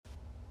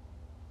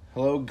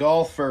Hello,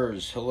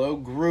 golfers. Hello,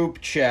 group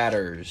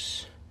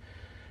chatters.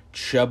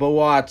 Chubba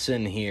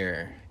Watson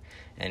here.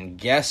 And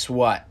guess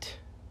what?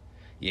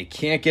 You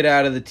can't get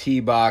out of the tee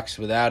box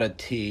without a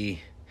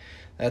tee.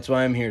 That's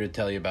why I'm here to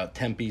tell you about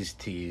Tempe's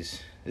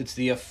Tees. It's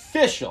the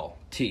official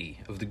tee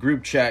of the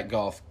Group Chat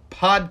Golf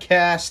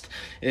podcast.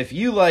 If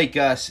you like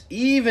us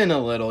even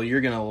a little,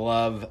 you're going to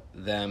love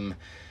them.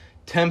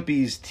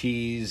 Tempe's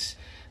Tees.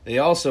 They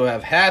also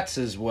have hats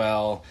as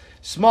well.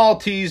 Small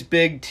tees,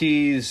 big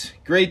tees,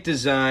 great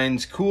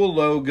designs, cool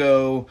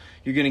logo.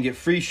 You're going to get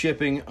free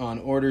shipping on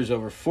orders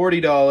over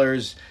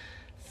 $40.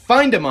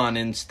 Find them on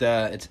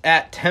Insta. It's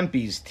at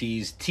Tempe's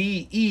Tees,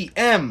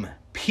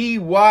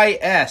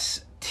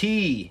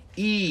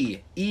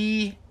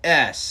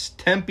 TEMPYSTEES,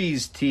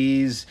 Tempe's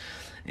Tees.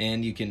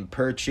 And you can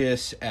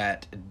purchase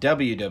at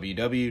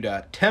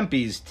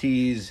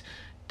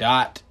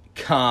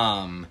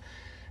www.tempestees.com.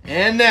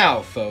 And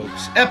now,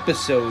 folks,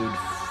 episode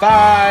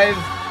 5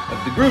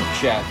 of the Group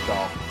Chat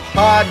Golf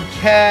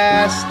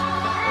podcast.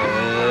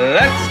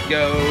 Let's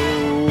go.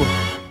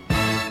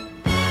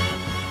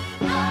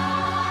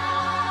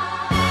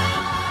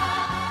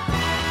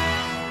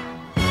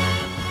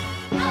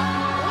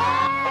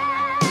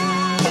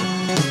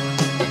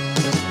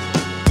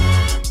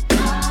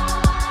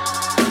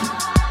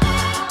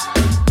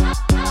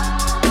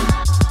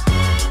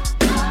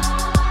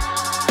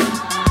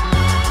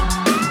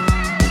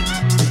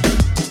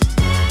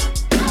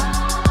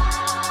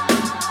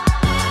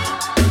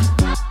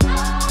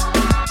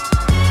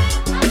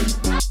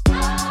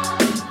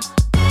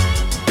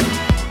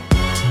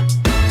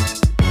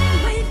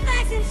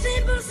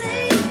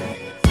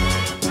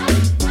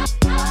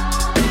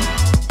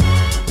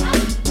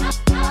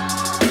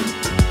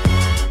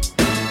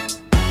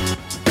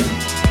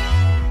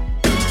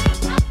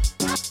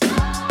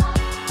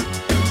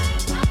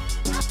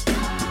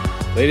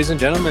 Ladies and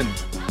gentlemen,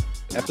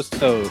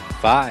 episode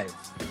 5,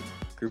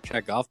 Group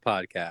Chat Golf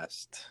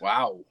Podcast.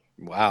 Wow.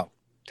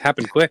 It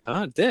happened quick,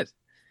 huh? It did.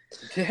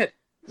 It did.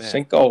 Man.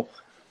 Cinco.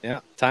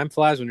 Yeah, time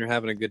flies when you're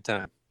having a good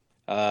time.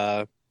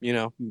 Here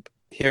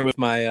with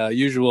my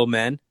usual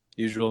men,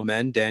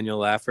 Daniel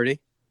Lafferty.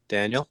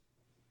 Daniel.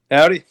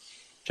 Howdy.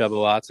 Chubba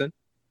Watson.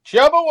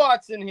 Chubba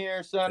Watson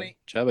here, Sonny.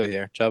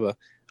 Chubba.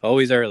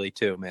 Always early,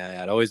 too,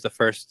 man. Always the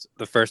first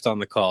on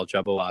the call,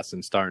 Chubba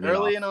Watson, starting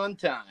Early it and on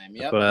time.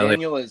 Yep,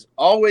 Daniel is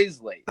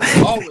always late.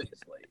 Always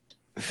late.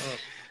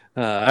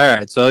 All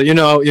right, so you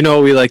know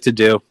what we like to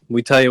do.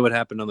 We tell you what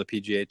happened on the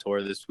PGA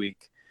Tour this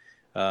week.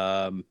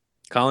 Colin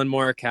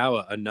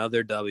Morikawa,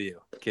 another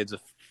W. Kid's a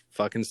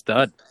fucking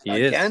stud. He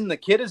is. Again, the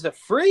kid is a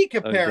freak,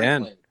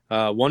 apparently.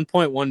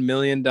 $1.1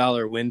 million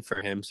win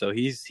for him, so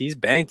he's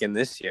banking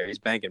this year. He's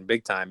banking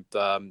big time.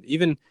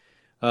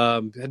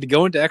 Had to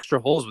go into extra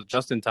holes with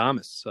Justin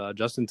Thomas.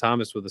 Justin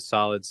Thomas with a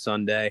solid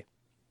Sunday.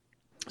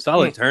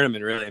 Solid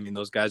tournament, really. I mean,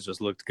 those guys just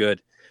looked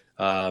good.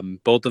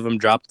 Both of them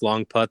dropped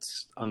long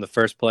putts on the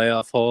first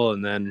playoff hole,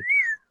 and then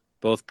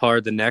both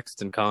parred the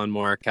next, and Colin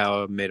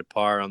Morikawa made a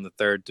par on the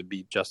third to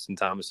beat Justin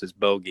Thomas's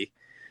bogey.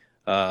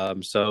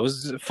 So it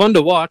was fun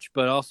to watch,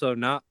 but also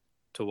not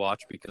to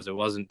watch because it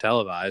wasn't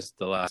televised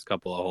the last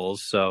couple of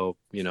holes. So,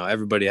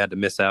 everybody had to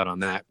miss out on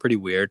that. Pretty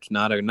weird.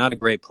 Not a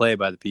great play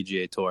by the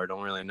PGA Tour.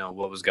 Don't really know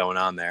what was going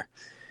on there.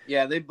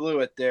 Yeah, they blew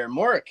it there.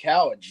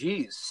 Morikawa,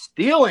 geez,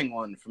 stealing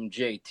one from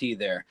JT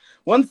there.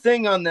 One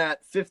thing on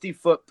that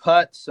 50-foot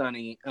putt,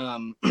 Sonny,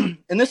 and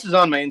this is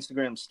on my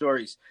Instagram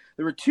stories,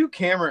 there were 2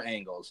 camera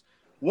angles.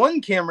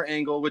 One camera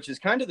angle, which is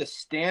kind of the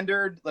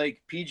standard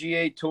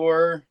PGA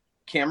Tour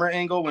camera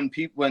angle when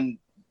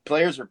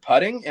players are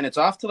putting, and it's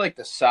off to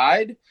the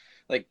side,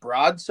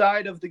 broad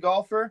side of the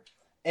golfer,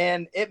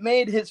 and it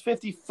made his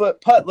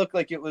 50-foot putt look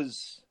like it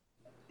was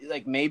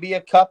maybe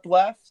a cup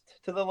left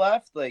to the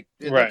left, it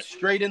looked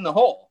straight in the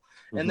hole.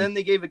 Mm-hmm. And then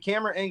they gave a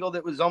camera angle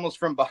that was almost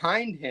from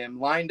behind him,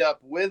 lined up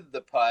with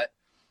the putt,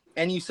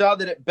 and you saw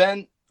that it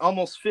bent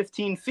almost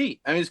 15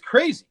 feet. I mean, it's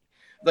crazy.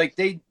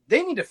 They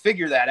need to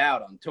figure that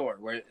out on tour,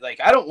 where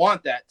I don't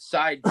want that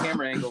side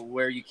camera angle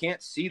where you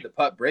can't see the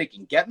putt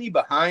breaking. Get me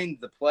behind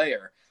the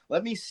player.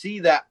 Let me see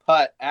that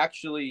putt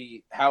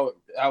actually how it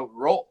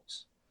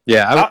rolls.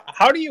 Yeah.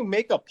 How do you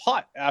make a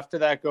putt after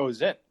that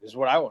goes in is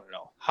what I want to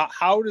know.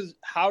 How does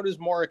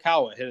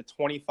Morikawa hit a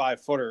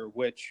 25-footer,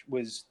 which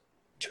was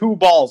 2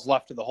 balls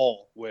left of the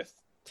hole with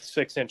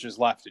 6 inches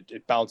left?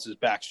 It bounces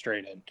back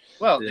straight in.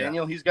 Well, yeah.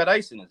 Daniel, he's got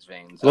ice in his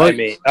veins. Well, I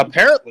mean,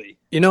 apparently.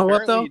 You know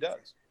what, though? He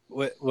does.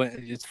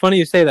 It's funny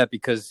you say that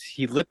because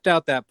he lipped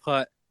out that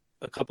putt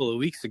a couple of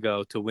weeks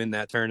ago to win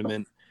that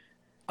tournament.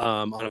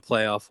 On a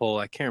playoff hole.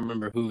 I can't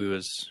remember who he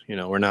was.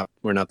 We're not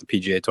the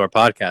PGA Tour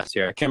podcast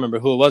here. I can't remember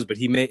who it was, but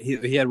he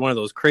had one of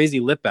those crazy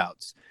lip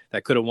outs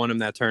that could have won him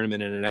that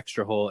tournament in an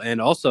extra hole. And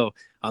also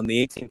on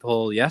the 18th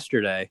hole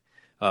yesterday,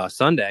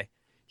 Sunday,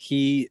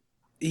 he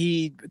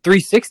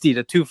 360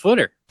 to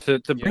 2-footer to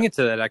bring it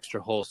to that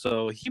extra hole.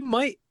 So he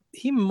might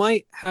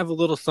have a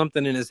little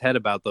something in his head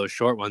about those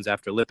short ones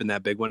after lipping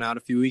that big one out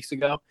a few weeks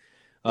ago.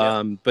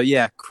 But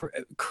yeah,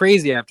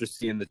 crazy after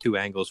seeing the two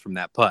angles from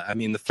that putt. I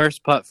mean, the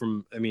first putt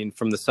from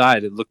the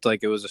side, it looked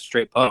like it was a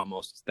straight putt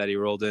almost that he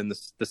rolled in.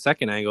 The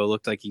second angle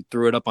looked like he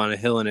threw it up on a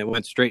hill and it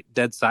went straight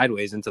dead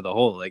sideways into the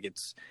hole. Like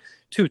it's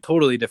two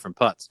totally different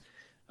putts.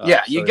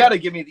 You got to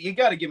give me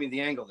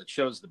the angle that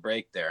shows the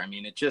break there. I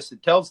mean, it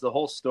tells the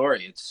whole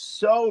story. It's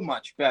so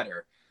much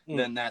better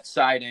than that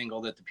side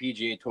angle that the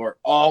PGA Tour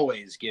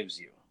always gives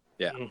you.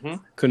 Yeah,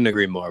 couldn't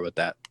agree more with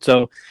that.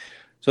 So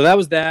that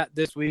was that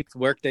this week's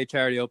Workday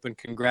Charity Open.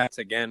 Congrats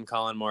again,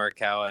 Colin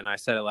Morikawa. And I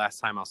said it last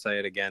time, I'll say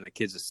it again. The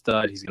kid's a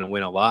stud. He's going to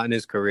win a lot in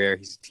his career.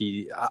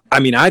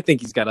 I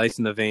think he's got ice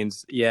in the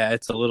veins. Yeah,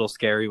 it's a little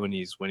scary when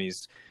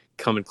he's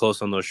coming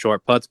close on those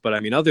short putts. But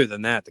I mean, other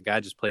than that, the guy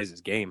just plays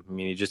his game. I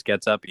mean, he just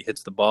gets up, he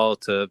hits the ball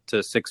to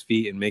 6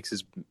 feet and makes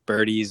his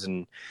birdies,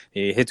 and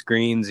he hits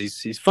greens.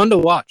 He's fun to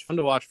watch. Fun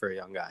to watch for a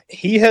young guy.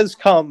 He has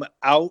come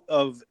out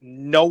of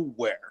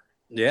nowhere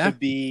to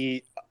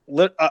be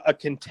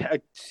a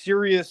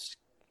serious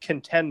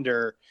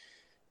contender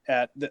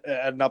at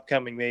an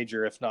upcoming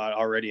major, if not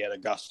already at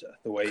Augusta.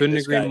 The way couldn't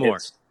agree more.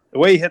 The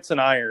way he hits an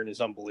iron is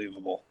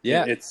unbelievable.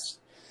 Yeah,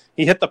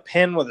 he hit the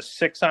pin with a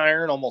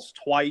 6-iron almost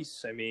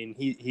twice. I mean,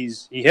 he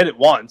hit it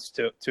once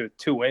to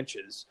 2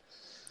 inches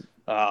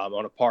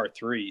on a par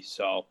 3.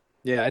 So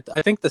yeah,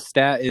 I think the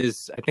stat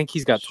is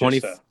he's got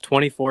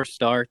 24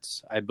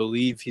 starts. I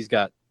believe he's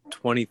got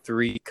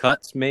 23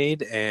 cuts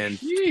made and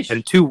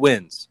 2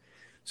 wins.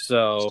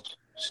 So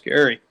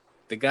scary.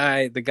 The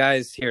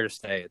guy's here to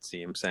stay, it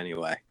seems,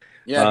 anyway.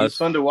 Yeah, he's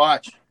fun to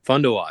watch.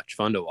 Fun to watch.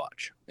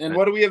 And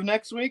what do we have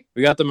next week?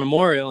 We got the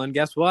Memorial, and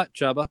guess what,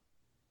 Chubba?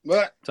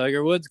 What?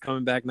 Tiger Woods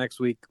coming back next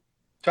week.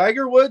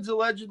 Tiger Woods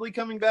allegedly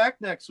coming back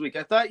next week.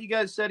 I thought you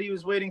guys said he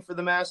was waiting for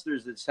the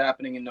Masters that's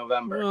happening in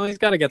November. Well, he's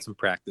got to get some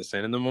practice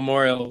in. And the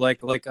Memorial,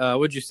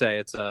 what'd you say?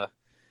 It's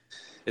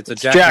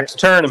Jack's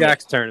tournament.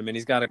 Jack's tournament.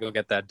 He's got to go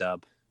get that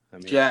dub.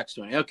 Jack's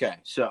tournament. Okay.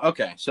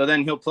 So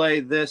then he'll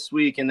play this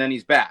week, and then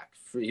he's back.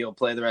 He'll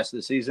play the rest of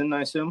the season,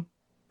 I assume.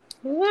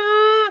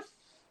 Huh?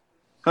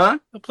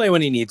 He'll play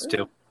when he needs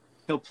to.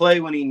 He'll play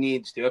when he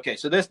needs to. Okay,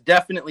 so this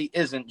definitely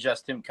isn't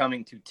just him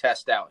coming to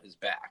test out his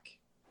back.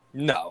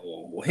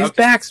 No, his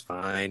back's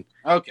fine.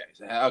 Okay,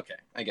 I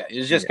got it.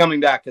 He's just coming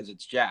back because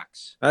it's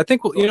Jack's. I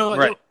think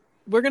right.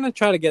 We're gonna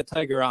try to get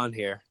Tiger on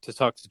here to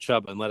talk to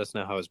Chubba and let us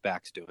know how his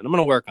back's doing. I'm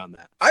gonna work on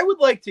that. I would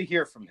like to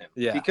hear from him.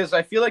 Yeah, because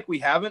I feel like we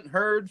haven't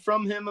heard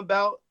from him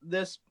about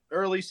this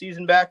early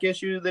season back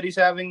issue that he's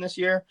having this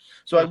year.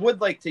 So I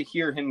would like to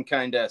hear him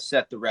kind of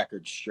set the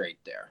record straight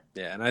there.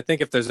 Yeah, and I think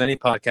if there's any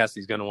podcast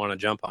he's going to want to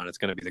jump on, it's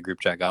going to be the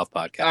Group Chat Golf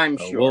podcast. I'm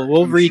sure.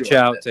 We'll reach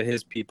out to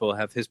his people,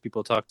 have his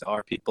people talk to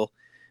our people,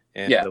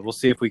 and we'll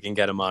see if we can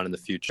get him on in the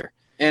future.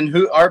 And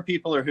who our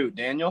people are who?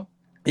 Daniel?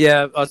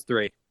 Yeah, us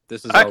 3.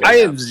 This is. I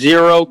have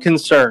zero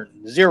concern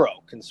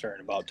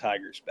about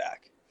Tiger's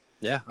back.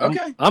 Yeah,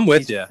 I'm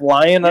with you.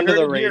 Flying under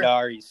the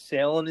radar. He's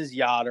sailing his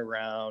yacht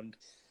around.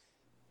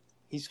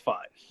 He's fine.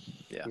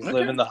 Yeah, he's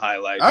living the high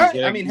life. All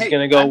right. He's going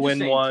to go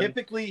win one.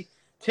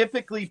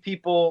 Typically,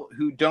 people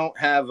who don't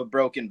have a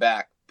broken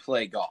back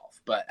play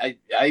golf. But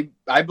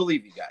I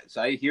believe you guys.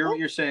 I hear what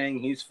you're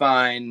saying. He's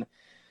fine.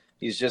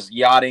 He's just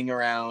yachting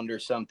around or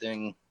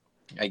something,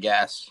 I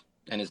guess.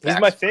 And he's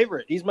my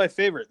favorite. He's my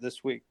favorite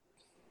this week.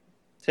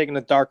 Taking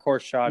a dark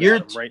horse shot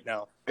at him right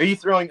now. Are you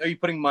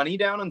putting money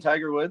down on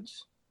Tiger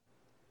Woods?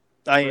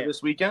 I am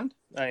this weekend.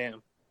 I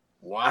am.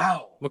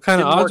 Wow. What kind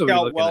of odds are we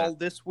looking at?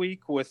 This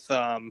week with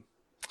Matt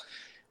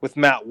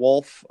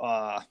Wolff.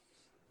 A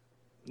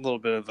little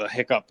bit of a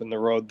hiccup in the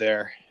road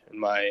there in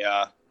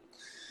my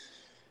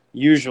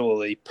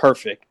usually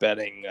perfect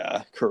betting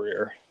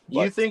career.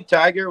 You think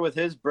Tiger, with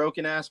his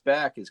broken ass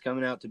back, is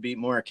coming out to beat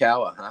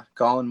Morikawa, huh?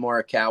 Colin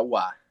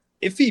Morikawa.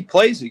 If he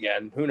plays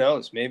again, who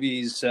knows?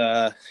 Maybe he's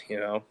on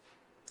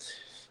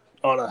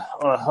a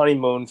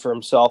honeymoon for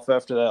himself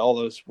after that. All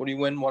those. What do you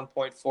win?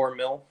 1.4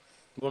 mil.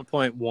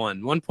 1.1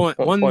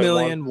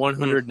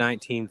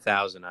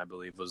 1,119,000, I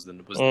believe, was the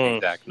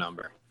exact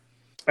number.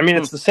 I mean,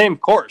 it's the same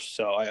course,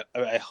 so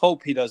I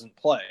hope he doesn't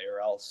play, or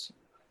else,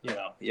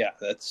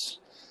 that's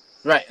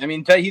right. I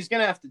mean, Tiger's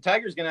gonna have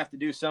to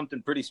do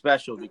something pretty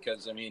special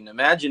because, I mean,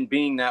 imagine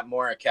being that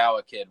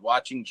Morikawa kid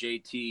watching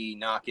JT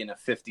knock in a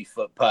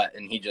 50-foot putt,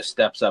 and he just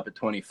steps up at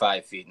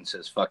 25 feet and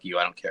says, "Fuck you,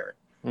 I don't care."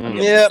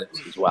 Yeah,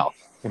 as well.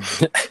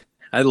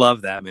 I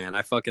love that, man.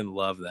 I fucking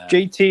love that.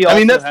 JT.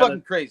 That's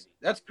fucking crazy.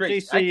 That's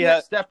crazy. I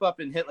can't step up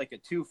and hit like a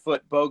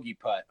 2-foot bogey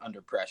putt under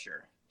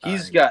pressure.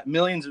 He's got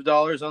millions of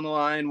dollars on the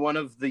line. One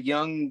of the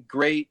young,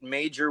 great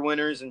major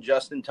winners in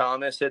Justin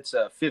Thomas hits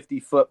a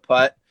 50-foot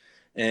putt,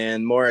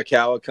 and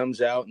Morikawa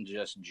comes out and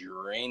just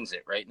drains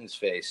it right in his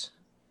face.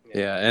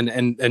 Yeah,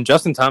 and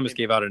Justin Thomas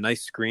gave out a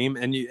nice scream,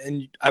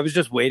 and I was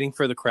just waiting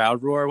for the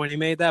crowd roar when he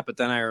made that, but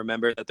then I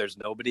remembered that there's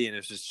nobody, and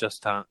it was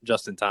just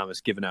Justin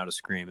Thomas giving out a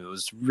scream. It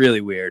was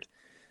really weird.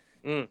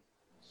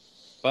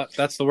 But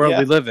that's the world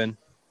we live in.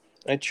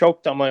 I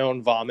choked on my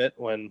own vomit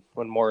when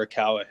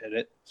Morikawa hit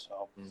it,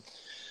 so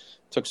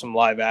took some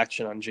live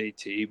action on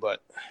JT.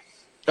 But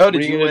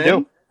did you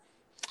win?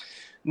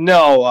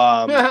 No,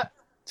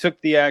 took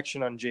the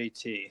action on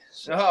JT.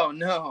 So. Oh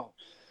no!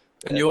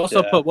 And you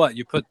also put what?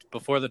 You put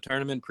before the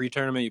tournament,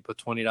 pre-tournament, you put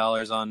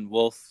 $20 on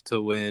Wolf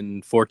to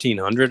win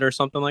 1,400 or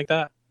something like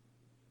that.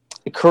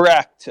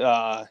 Correct.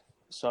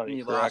 Sonny,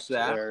 You correct lost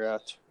that? there.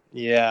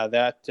 Yeah,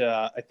 that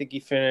I think he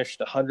finished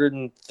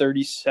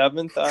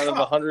 137th out of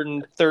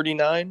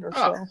 139 or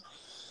so.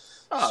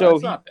 Oh, So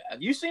that's not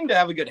bad. You seem to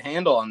have a good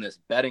handle on this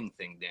betting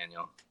thing,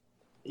 Daniel.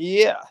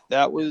 Yeah,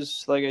 that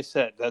was, like I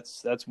said,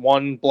 that's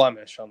one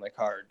blemish on the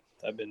card.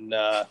 I've been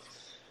That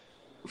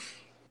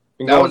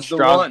going was the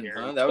strong one.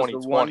 here Huh? in That was the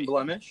 2020. one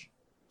blemish.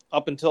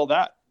 Up until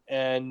that.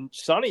 And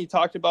Sonny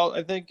talked about,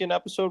 I think, in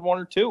episode 1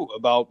 or 2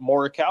 about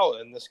Morikawa,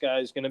 and this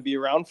guy's going to be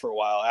around for a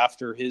while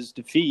after his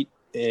defeat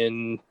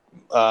in,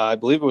 I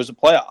believe it was a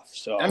playoff.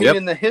 So I mean,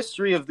 in the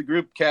history of the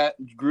group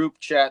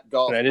chat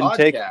golf And I didn't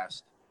take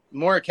podcast,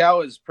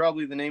 Morikawa is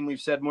probably the name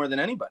we've said more than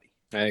anybody.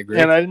 I agree.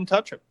 And I didn't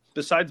touch him.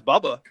 Besides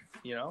Bubba,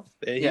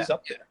 he's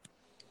up there.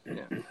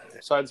 Yeah.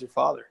 Besides your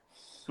father.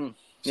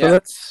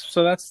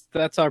 So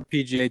that's our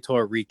PGA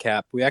Tour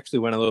recap. We actually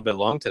went a little bit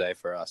long today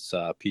for us,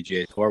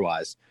 PGA Tour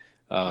wise.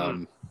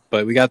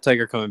 But we got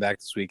Tiger coming back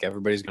this week.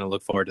 Everybody's going to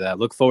look forward to that.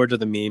 Look forward to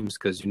the memes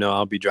because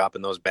I'll be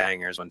dropping those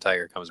bangers when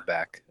Tiger comes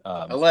back.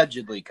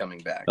 Allegedly coming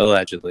back.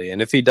 Allegedly,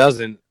 and if he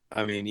doesn't,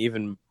 I mean,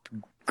 even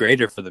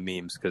greater for the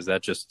memes because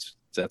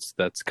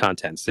that's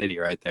content city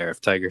right there. If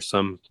Tiger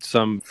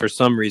for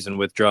some reason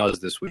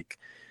withdraws this week,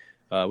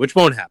 which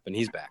won't happen,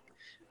 he's back.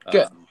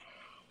 Good.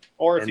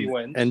 Or if he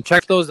wins. And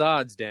check those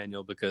odds,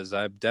 Daniel, because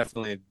I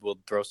definitely will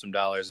throw some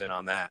dollars in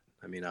on that.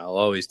 I mean, I'll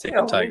always take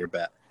a Tiger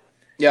bet.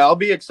 Yeah, I'll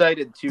be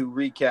excited to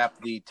recap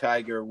the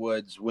Tiger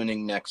Woods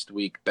winning next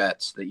week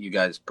bets that you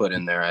guys put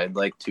in there. I'd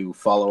like to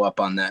follow up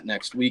on that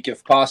next week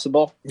if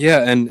possible.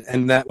 Yeah,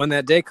 and that when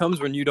that day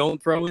comes when you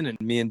don't throw in and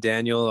me and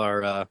Daniel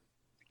are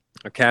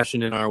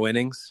cashing in our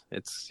winnings,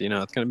 it's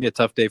it's going to be a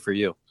tough day for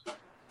you.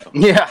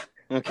 Yeah.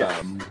 Okay.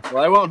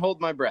 Well, I won't hold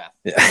my breath.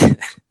 Yeah.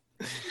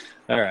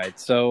 All right,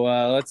 so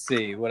let's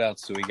see. What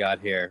else do we got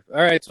here?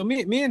 All right, so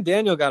me and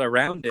Daniel got a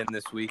round in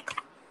this week.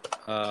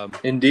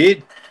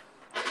 Indeed.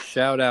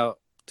 Shout out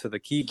to the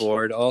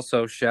keyboard.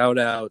 Also, shout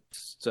out.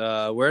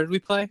 Where did we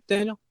play,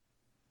 Daniel?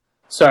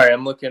 Sorry,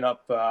 I'm looking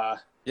up.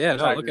 Yeah,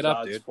 no, look it up,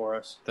 odds dude. For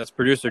us. That's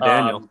producer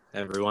Daniel.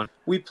 Everyone.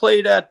 We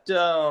played at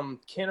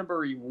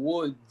Canterbury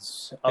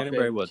Woods,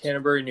 Woods,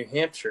 Canterbury, New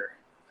Hampshire.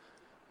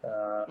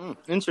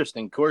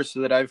 Interesting course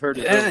that I've heard.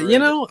 I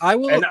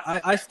will.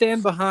 I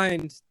stand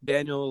behind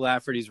Daniel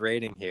Lafferty's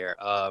rating here.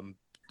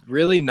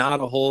 Really, not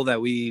a hole that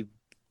we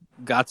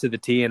got to the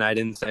tee, and I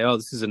didn't say, "Oh,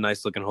 this is a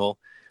nice looking hole."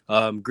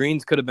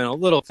 Greens could have been a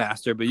little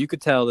faster, but you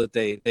could tell that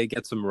they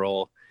get some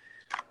roll.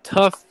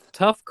 Tough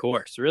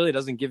course. Really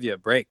doesn't give you a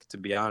break, to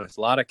be honest.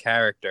 A lot of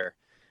character,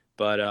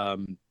 but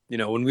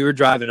when we were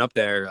driving up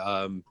there,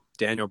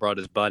 Daniel brought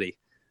his buddy.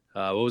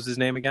 What was his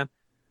name again?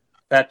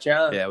 Fat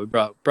John. Yeah, we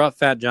brought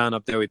Fat John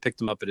up there. We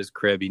picked him up at his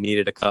crib. He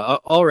needed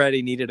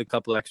already needed a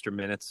couple extra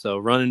minutes, so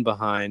running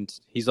behind.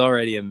 He's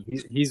already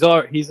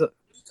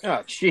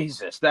Oh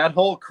Jesus! That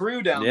whole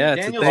crew down there.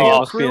 there. Yeah, Daniel's it's a thing. It whole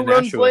must be a crew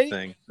run Nashua plate.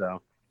 thing.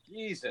 So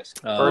Jesus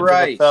Birds of a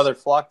Christ! feather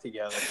flock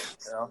together.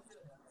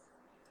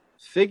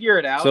 Figure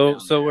it out.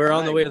 So we're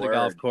on the way to the word.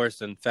 golf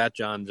course, and Fat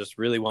John just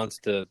really wants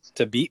to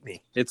beat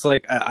me. It's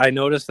like I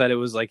noticed that it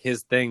was like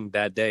his thing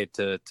that day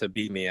to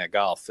beat me at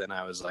golf, and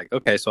I was like,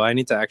 okay, so I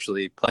need to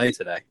actually play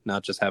today,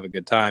 not just have a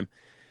good time.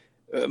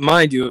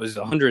 Mind you, it was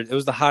 100. It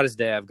was the hottest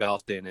day I've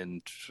golfed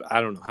in I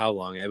don't know how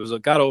long.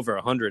 It got over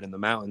 100 in the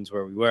mountains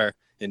where we were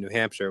in New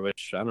Hampshire,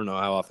 which I don't know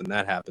how often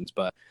that happens,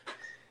 but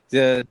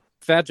the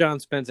Fat John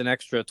spent an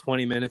extra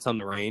 20 minutes on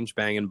the range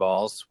banging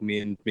balls.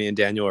 Me and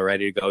Daniel were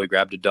ready to go. We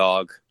grabbed a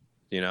dog.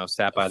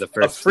 Sat by the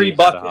first free tee,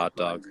 bucket. had a hot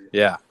dog.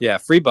 Yeah,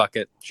 free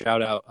bucket.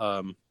 Shout out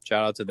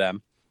to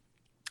them.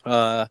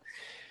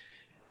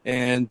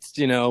 And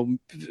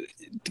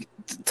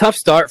tough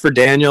start for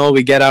Daniel.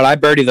 We get out. I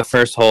birdie the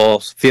first hole,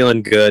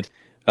 feeling good.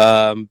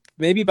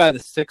 Maybe by the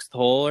sixth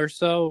hole or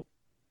so,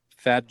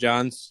 Fat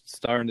John's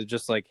starting to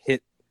just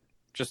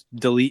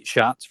delete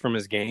shots from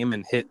his game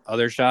and hit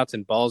other shots,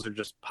 and balls are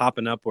just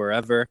popping up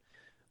wherever.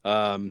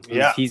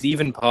 He's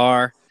even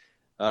par,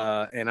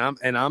 and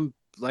I'm.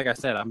 Like I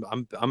said,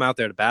 I'm out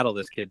there to battle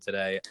this kid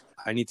today.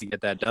 I need to get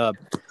that dub,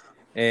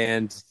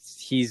 and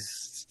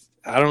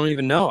I don't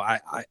even know.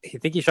 I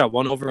think he shot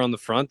one over on the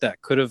front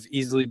that could have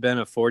easily been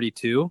a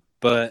 42,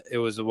 but it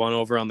was a one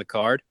over on the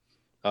card.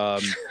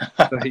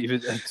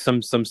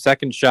 Some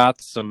second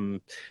shots,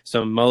 some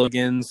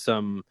mulligans,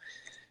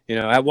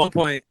 at one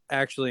point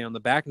actually on the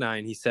back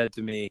nine, he said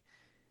to me,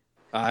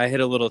 I hit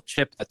a little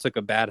chip that took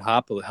a bad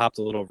hop. It hopped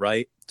a little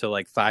right to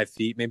like 5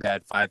 feet. Maybe I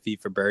had 5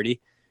 feet for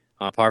birdie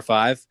on par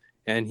 5.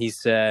 And he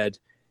said,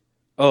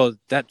 "Oh,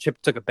 that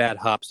chip took a bad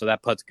hop, so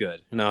that putt's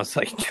good." And I was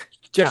like,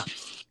 "John,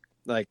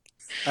 I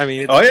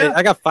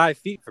got 5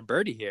 feet for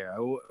birdie here.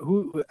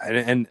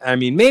 And I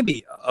mean,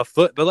 maybe a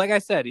foot, but like I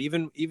said,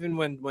 even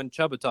when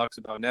Chubba talks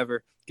about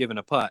never giving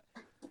a putt,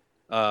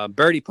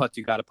 birdie putts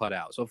you got to putt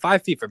out. So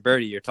 5 feet for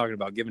birdie, you're talking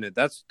about giving it.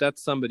 That's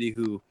somebody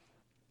who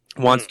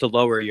wants to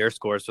lower your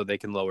score so they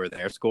can lower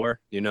their score.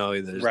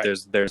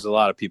 There's a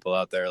lot of people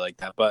out there like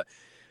that. But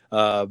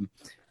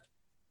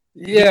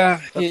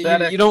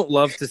you don't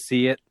love to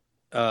see it.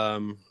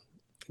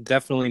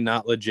 Definitely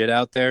not legit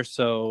out there.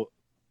 So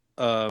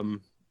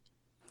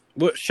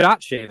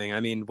shot shaving. I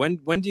mean,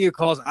 when do you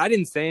call? I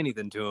didn't say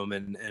anything to him,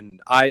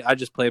 and I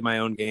just played my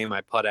own game.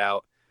 I put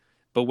out.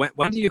 But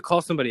when do you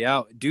call somebody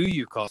out? Do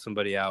you call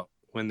somebody out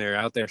when they're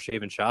out there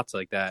shaving shots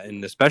like that?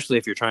 And especially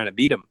if you're trying to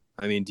beat them.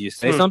 I mean, do you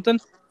say something?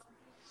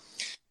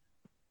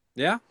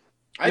 Yeah.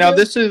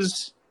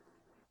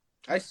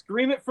 I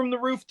scream it from the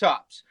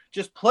rooftops.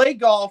 Just play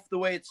golf the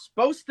way it's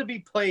supposed to be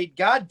played.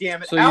 God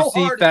damn it! So you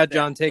see Fat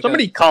John take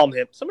somebody calm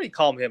him. Somebody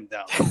calm him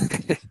down.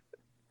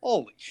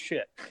 Holy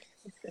shit!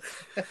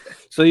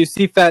 So you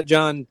see Fat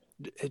John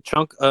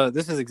chunk.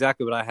 This is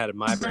exactly what I had in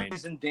my brain.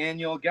 And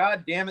Daniel,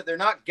 God damn it! They're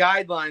not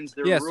guidelines.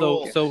 They're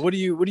rules. So what are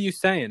you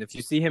saying? If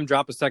you see him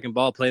drop a second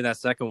ball, play that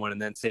second one,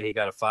 and then say he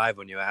got a 5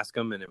 when you ask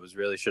him, and it was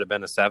really should have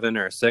been a 7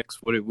 or a 6.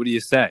 What do you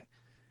say?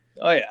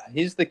 Oh yeah,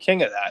 he's the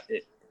king of that.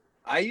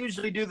 I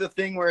usually do the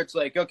thing where it's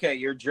like, okay,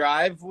 your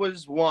drive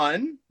was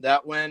 1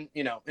 that went,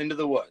 into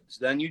the woods.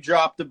 Then you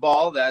drop the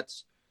ball.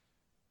 That's,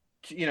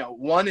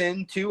 1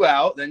 in, 2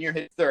 out. Then you're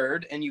hit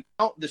third, and you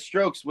count the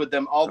strokes with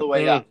them all the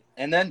way up.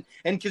 And then,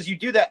 because you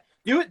do that,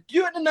 do it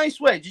in a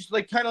nice way, just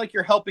like kind of like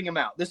you're helping him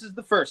out. This is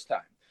the first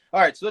time. All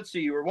right, so let's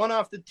see. You were 1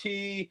 off the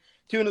tee,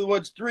 2 into the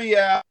woods, 3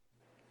 out.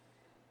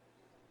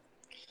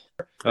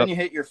 Then you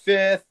hit your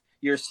 5th.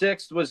 Your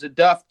 6th was a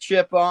duff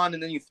chip on,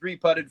 and then you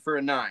 3-putted for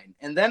a 9.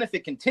 And then if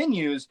it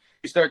continues,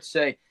 you start to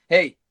say,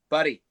 hey,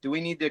 buddy, do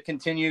we need to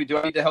continue? Do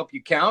I need to help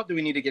you count? Do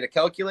we need to get a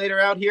calculator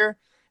out here?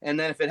 And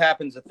then if it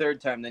happens a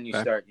third time, then you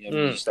start.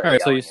 You start all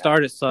right, so you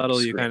start it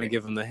subtle. You kind of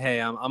give them the,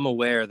 hey, I'm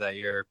aware that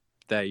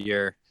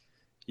you're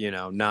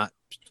not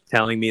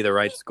telling me the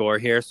right score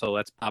here. So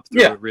let's pop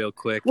through it real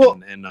quick,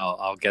 and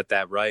I'll get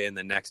that right. And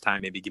the next time,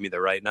 maybe give me the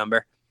right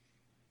number.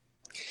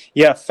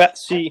 Yeah,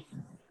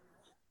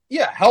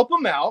 Yeah, help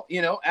them out,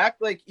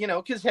 act like,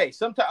 because, hey,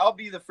 sometimes I'll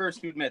be the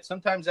first to admit,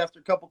 sometimes after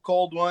a couple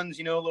cold ones,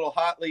 a little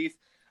hot leaf,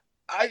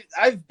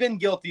 I've been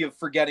guilty of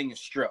forgetting a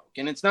stroke.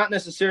 And it's not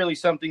necessarily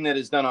something that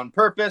is done on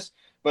purpose,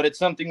 but it's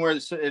something where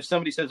if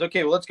somebody says,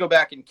 okay, well, let's go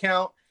back and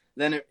count,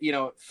 then it,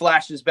 it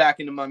flashes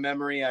back into my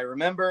memory. I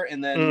remember.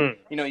 And then,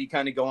 you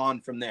kind of go on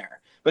from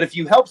there. But if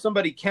you help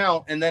somebody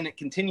count and then it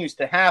continues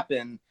to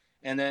happen,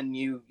 and then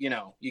you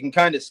can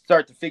kind of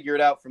start to figure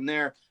it out from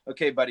there.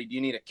 Okay, buddy, do you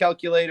need a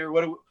calculator?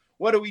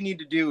 What do we need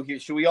to do here?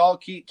 Should we all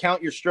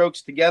count your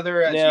strokes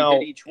together as you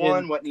hit each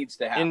one? What needs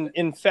to happen?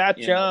 In Fat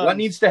John, what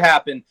needs to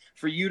happen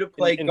for you to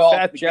play golf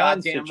Fat the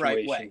John's goddamn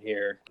right way?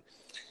 Here,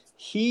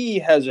 he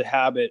has a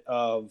habit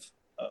of,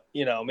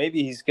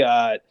 maybe he's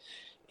got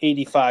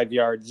 85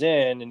 yards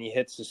in and he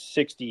hits a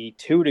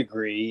 62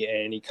 degree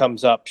and he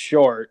comes up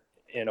short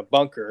in a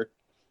bunker,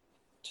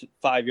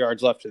 5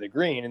 yards left of the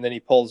green, and then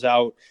he pulls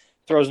out,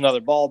 throws another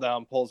ball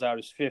down, pulls out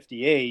his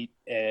 58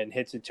 and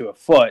hits it to a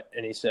foot.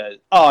 And he says,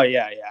 oh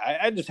yeah.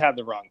 I just had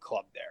the wrong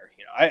club there.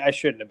 I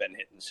shouldn't have been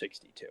hitting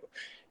 62.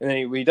 And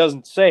then he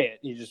doesn't say it.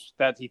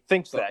 He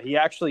thinks that. He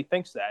actually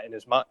thinks that in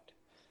his mind.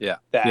 Yeah.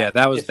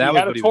 That was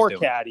what he was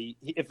doing. Caddy,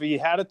 if he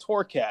had a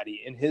tour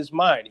caddy in his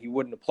mind, he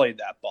wouldn't have played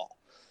that ball.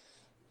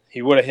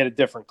 He would have hit a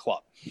different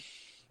club.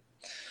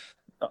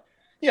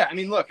 Yeah. I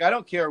mean, look, I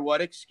don't care what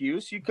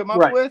excuse you come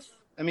up with.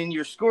 I mean,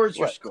 your score is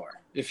your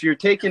score. If you're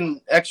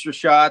taking extra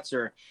shots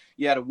or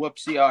you had a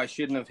whoopsie, I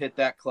shouldn't have hit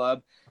that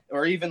club.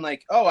 Or even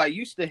like, I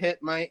used to hit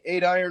my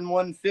 8-iron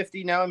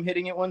 150. Now I'm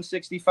hitting it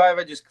 165.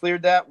 I just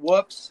cleared that.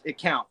 Whoops. It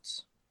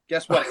counts.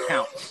 Guess what? It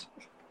counts.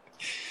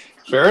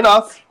 Fair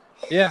enough.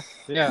 Yeah.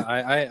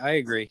 I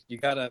agree. You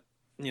gotta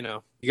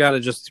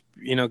just,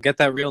 get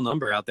that real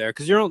number out there.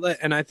 Cause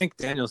and I think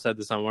Daniel said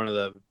this on one of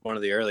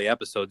the early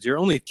episodes, you're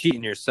only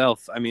cheating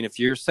yourself. I mean, if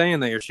you're saying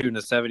that you're shooting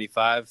a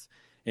 75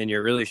 and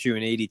you're really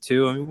shooting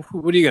 82, I mean,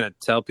 what are you going to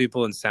tell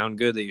people and sound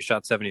good that you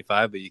shot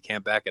 75, but you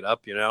can't back it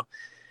up,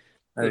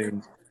 I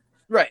mean,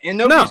 right. And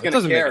nobody's going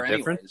to care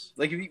anyways.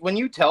 Like when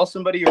you tell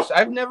somebody,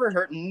 I've never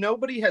heard,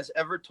 nobody has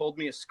ever told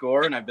me a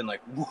score and I've been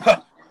like,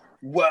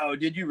 whoa,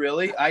 did you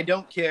really? I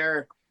don't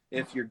care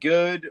if you're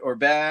good or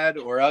bad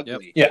or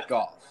ugly at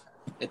golf.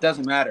 It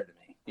doesn't matter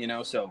to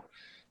me, so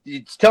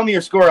you tell me your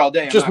score all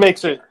day. Just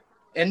makes it.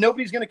 And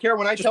nobody's going to care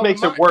when I tell them.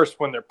 Just makes it worse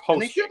when they're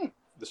posting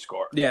the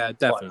score. Yeah,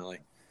 definitely.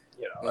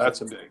 That's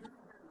a big.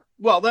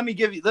 Well, let me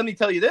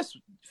tell you this,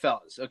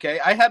 fellas. Okay,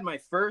 I had my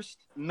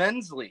first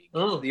men's league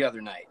the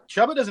other night.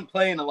 Chubba doesn't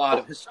play in a lot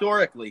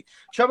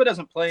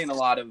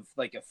of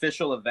like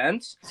official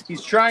events.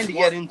 He's trying to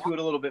get into it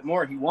a little bit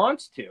more. He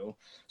wants to.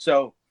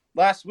 So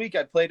last week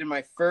I played in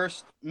my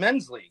first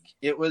men's league.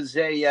 It was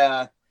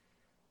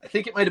I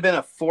think it might have been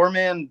a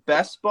 4-man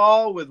best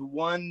ball with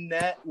 1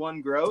 net,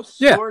 1 gross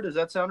score. Does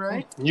that sound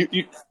right?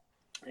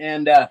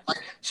 And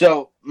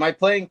so my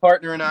playing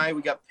partner and I,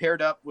 we got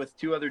paired up with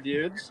 2 other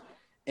dudes,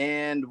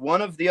 and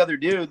one of the other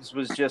dudes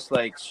was just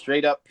like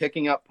straight up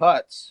picking up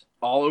putts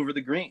all over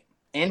the green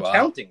and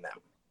counting them.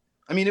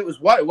 I mean, it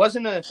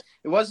wasn't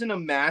a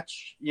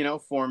match,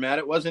 format.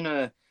 It wasn't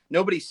a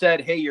nobody said,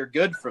 "Hey, you're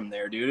good from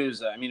there, dude." It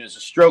was a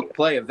stroke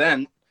play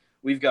event.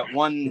 We've got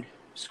one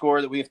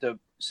score that we have to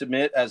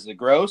submit as the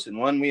gross, and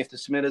one we have to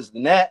submit as the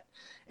net.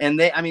 And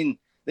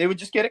they would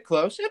just get it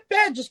close,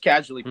 and just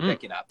casually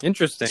pick it up.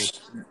 Interesting.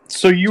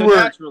 So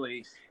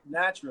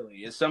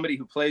naturally, as somebody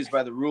who plays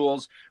by the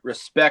rules,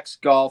 respects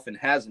golf, and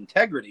has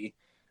integrity,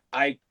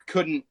 I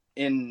couldn't,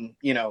 in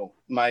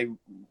my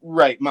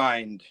right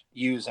mind,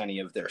 use any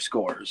of their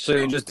scores. So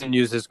you just didn't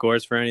use his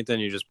scores for anything?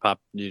 You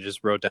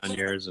just wrote down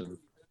yours and.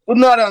 Well,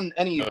 not on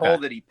any hole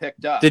that he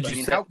picked up. Did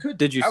you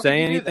say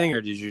you anything,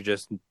 or did you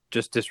just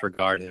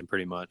disregard him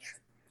pretty much?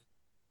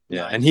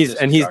 Yeah, and he's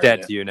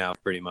dead to you now,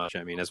 pretty much.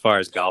 I mean, as far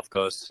as golf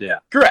goes, yeah.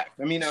 Correct.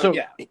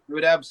 I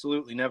would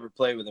absolutely never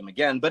play with him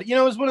again. But it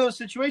was one of those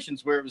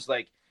situations where it was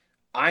like,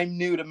 I'm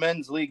new to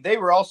men's league. They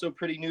were also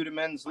pretty new to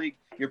men's league.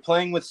 You're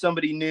playing with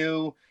somebody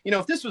new.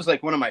 If this was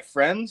like one of my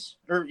friends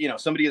or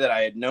somebody that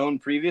I had known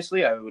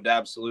previously, I would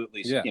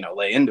absolutely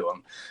lay into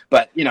him.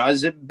 But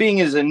as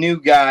a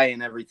new guy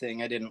and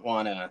everything, I didn't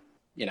want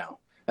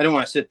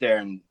to sit there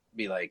and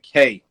be like,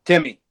 "Hey,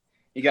 Timmy,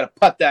 you got to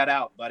putt that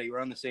out, buddy. We're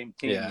on the same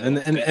team." Yeah,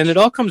 and it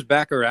all comes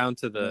back around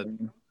to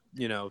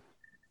the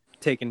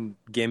taking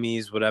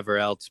gimmies, whatever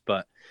else.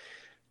 But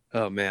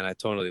oh man, I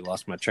totally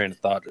lost my train of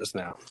thought just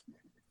now.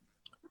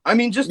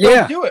 Just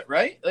don't do it,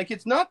 right? Like,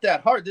 it's not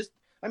that hard.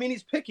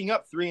 He's picking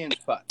up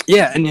 3-inch putts.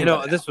 Yeah, and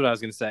this is what I was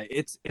going to say.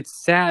 It's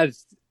sad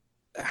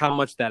how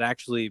much that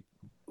actually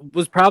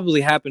was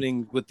probably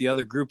happening with the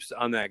other groups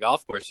on that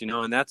golf course,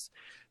 and that's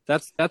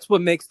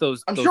what makes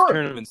those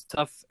tournaments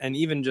tough. And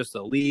even just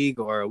a league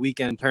or a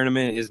weekend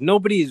tournament is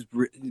nobody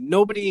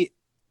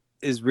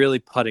is really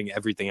putting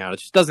everything out.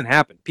 It just doesn't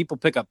happen. People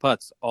pick up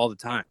putts all the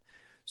time.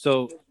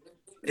 So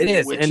it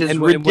is. Which and is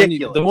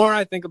ridiculous. The more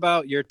I think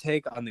about your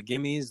take on the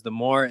gimmies, the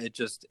more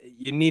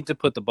you need to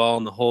put the ball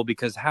in the hole,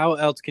 because how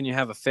else can you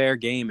have a fair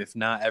game if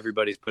not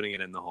everybody's putting it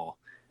in the hole?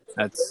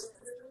 That's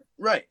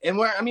right. And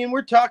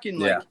we're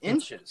talking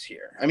inches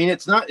here.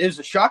 It's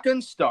a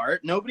shotgun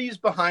start. Nobody's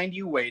behind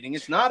you waiting.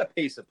 It's not a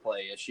pace of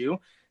play issue.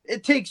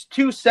 It takes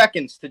 2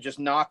 seconds to just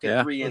knock a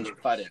 3-inch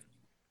putt in.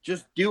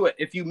 Just do it.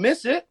 If you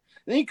miss it,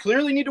 then you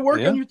clearly need to work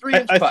on your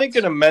 3-inch putts. I think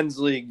in a men's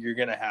league, you're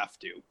going to have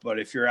to. But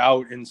if you're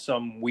out in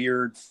some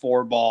weird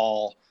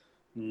 4-ball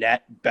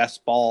net,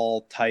 best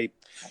ball type,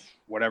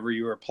 whatever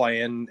you were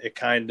playing, it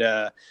kind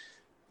of,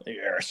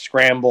 or a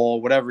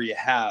scramble, whatever you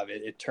have,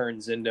 it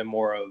turns into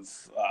more of,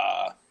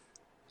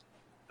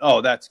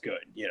 that's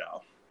good,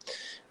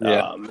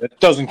 Yeah. It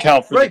doesn't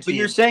count for right, the team. but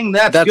you're saying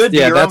that's good.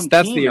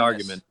 That's the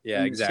argument.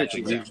 Yeah,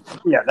 exactly.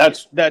 Yeah,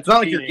 that's it's not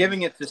like cheating. you're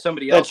giving it to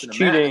somebody else in a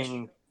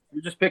cheating. match.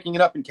 You're just picking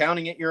it up and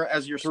counting it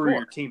as your through score,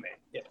 your teammate.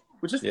 Yeah.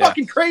 Which is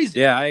fucking crazy.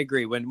 Yeah, I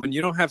agree. When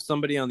you don't have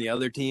somebody on the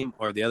other team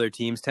or the other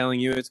team's telling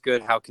you it's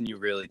good, how can you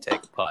really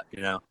take a putt?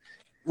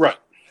 Right.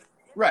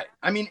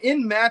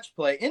 In match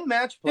play,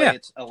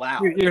 it's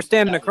allowed. You're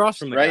standing across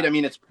from the right. guy.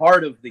 It's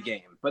part of the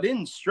game. But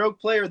in stroke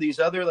play or these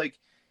other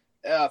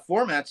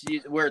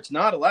formats where it's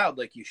not allowed,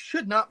 you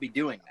should not be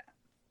doing that.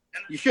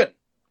 You shouldn't.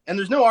 And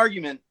there's no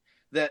argument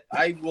that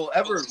I will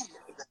ever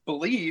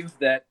believe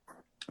that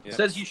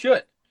says you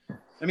should.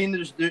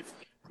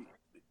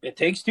 It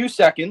takes 2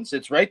 seconds.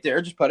 It's right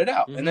there. Just put it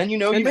out. And then you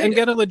made and it.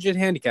 get a legit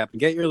handicap and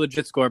get your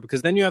legit score,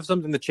 because then you have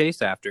something to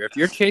chase after. If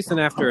you're chasing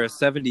after a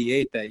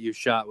 78 that you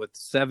shot with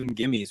 7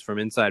 gimmies from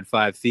inside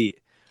 5 feet,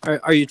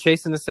 are you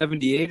chasing a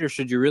 78, or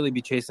should you really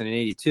be chasing an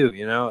 82?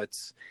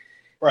 It's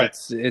right.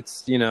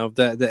 It's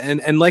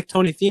and like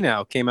Tony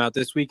Finau came out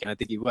this week, and I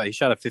think he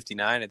shot a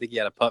 59. I think he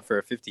had a putt for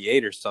a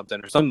 58 or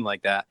something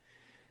like that.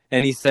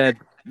 And he said,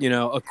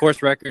 a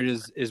course record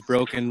is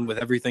broken with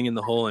everything in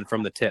the hole and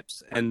from the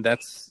tips. And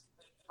that's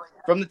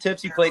from the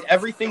tips. He played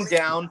everything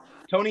down.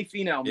 Tony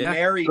Finau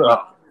married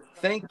up.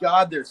 Thank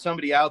God there's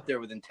somebody out there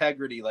with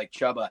integrity like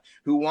Chubba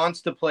who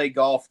wants to play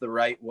golf the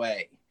right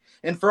way.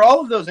 And for all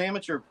of those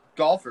amateur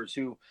golfers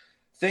who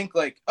think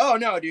oh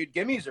no, dude,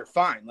 gimmies are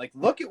fine.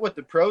 Look at what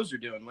the pros are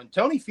doing. When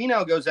Tony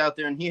Finau goes out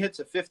there and he hits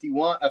a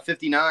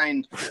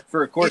 59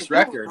 for a course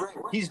record,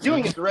 he's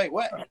doing it the right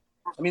way.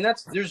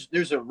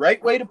 There's a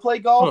right way to play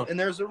golf and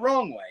there's a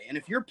wrong way. And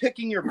if you're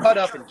picking your putt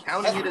up and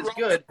counting it as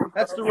good,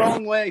 that's the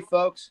wrong way,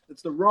 folks.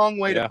 It's the wrong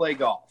way to play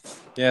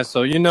golf. Yeah,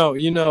 so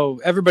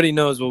everybody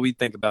knows what we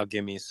think about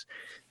gimmies,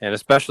 and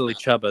especially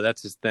Chubba.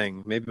 That's his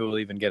thing. Maybe we'll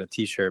even get a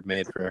T-shirt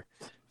made for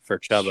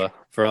Chubba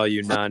for all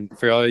you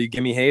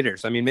gimme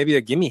haters. Maybe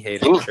a gimme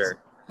hating shirt.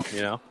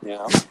 Yeah.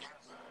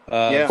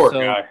 Poor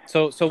guy.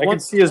 So I can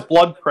see his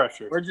blood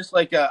pressure. We're just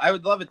I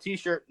would love a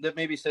T-shirt that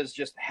maybe says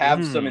just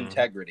have some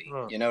integrity.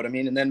 You know what I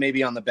mean? And then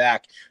maybe on the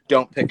back,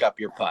 don't pick up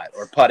your putt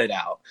or putt it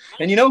out.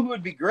 And who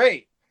would be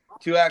great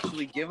to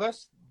actually give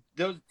us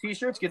those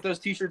T-shirts, get those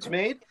T-shirts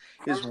made,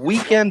 is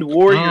Weekend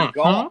Warrior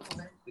Golf,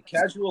 the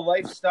casual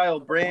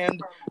lifestyle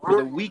brand for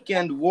the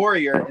Weekend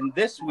Warrior. And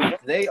this week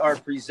they are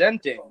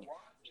presenting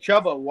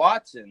Chubba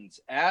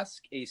Watson's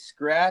Ask a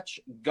Scratch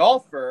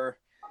Golfer.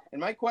 And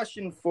my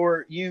question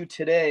for you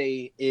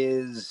today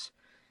is,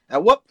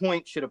 at what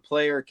point should a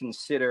player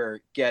consider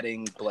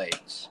getting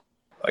blades?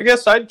 I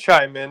guess I'd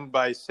chime in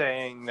by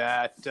saying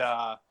that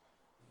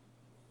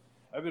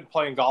I've been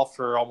playing golf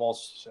for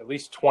almost at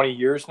least 20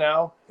 years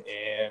now,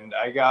 and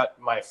I got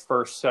my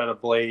first set of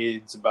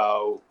blades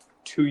about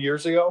 2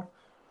 years ago.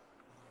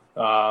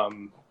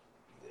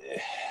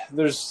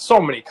 There's so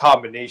many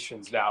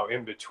combinations now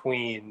in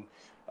between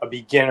a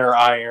beginner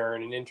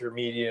iron, an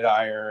intermediate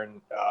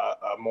iron,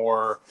 a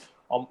more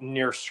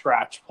near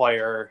scratch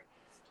player,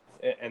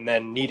 and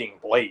then needing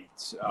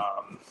blades.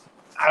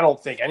 I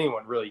don't think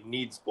anyone really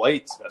needs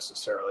blades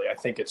necessarily. I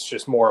think it's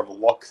just more of a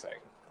look thing.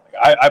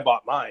 Like I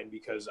bought mine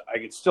because I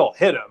could still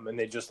hit them, and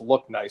they just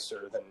look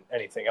nicer than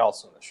anything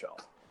else on the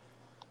shelf.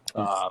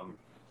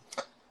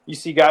 You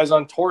see guys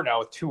on tour now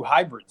with 2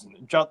 hybrids.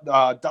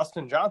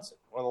 Dustin Johnson,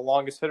 one of the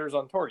longest hitters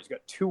on tour, he's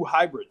got 2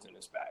 hybrids in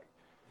his bag.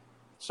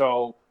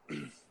 So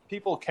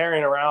people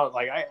carrying around,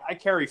 like I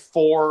carry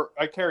 4.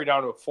 I carry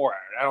down to a 4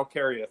 iron. I don't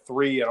carry a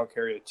 3. I don't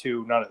carry a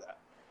 2. None of that.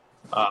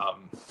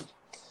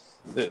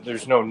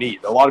 There's no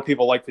need. A lot of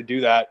people like to do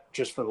that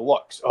just for the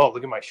looks. Oh,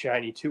 look at my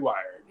shiny 2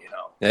 iron.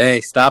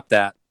 Hey, stop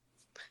that!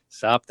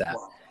 Stop that.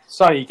 Well,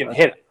 Sonny, you can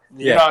hit it.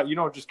 Yeah. You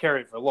don't just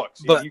carry it for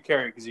looks. But, you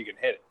carry it because you can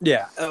hit it.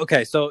 Yeah.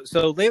 Okay. So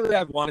lately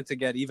I've wanted to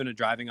get even a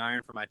driving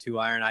iron for my 2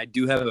 iron. I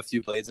do have a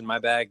few blades in my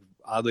bag.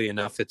 Oddly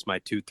enough, it's my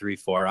 2, 3,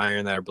 4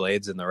 iron that are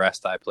blades, and the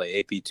rest I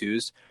play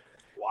AP2s.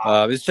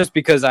 Wow. It's just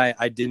because I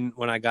didn't,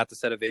 when I got the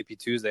set of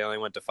AP2s, they only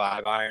went to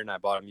 5 iron. I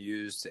bought them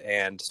used,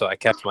 and so I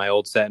kept my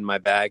old set in my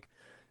bag.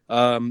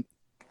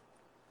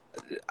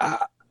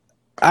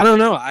 I don't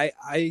know. I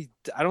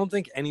don't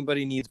think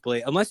anybody needs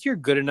blade unless you're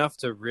good enough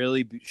to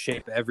really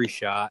shape every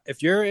shot.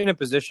 If you're in a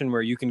position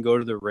where you can go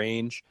to the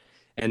range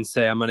and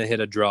say, I'm going to hit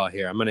a draw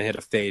here, I'm going to hit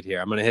a fade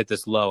here, I'm going to hit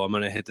this low, I'm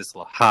going to hit this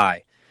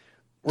high.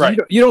 Right.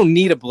 You don't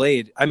need a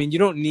blade. I mean, you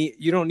don't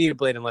need a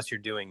blade unless you're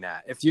doing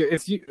that. If you're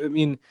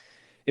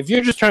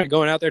just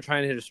going out there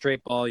trying to hit a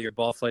straight ball, your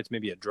ball flight's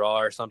maybe a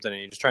draw or something,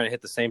 and you're just trying to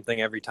hit the same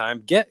thing every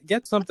time,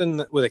 get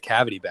something with a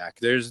cavity back.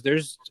 There's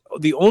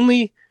the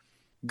only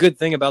good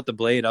thing about the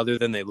blade, other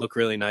than they look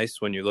really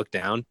nice when you look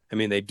down. I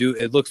mean, they do.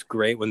 It looks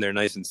great when they're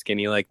nice and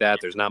skinny like that.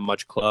 There's not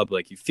much club.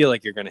 Like, you feel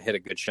like you're going to hit a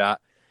good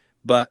shot.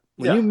 But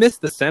when you miss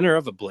the center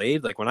of a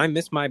blade, like when I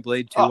miss my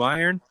blade 2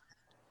 iron,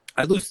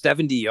 I lose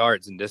 70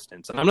 yards in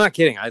distance. And I'm not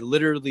kidding. I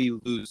literally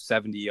lose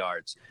 70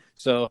 yards.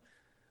 So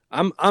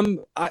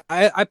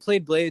I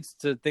played blades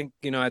to think,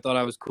 I thought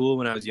I was cool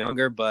when I was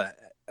younger, but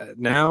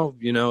now,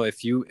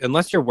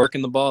 unless you're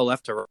working the ball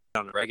left to right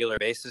on a regular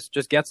basis,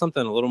 just get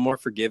something a little more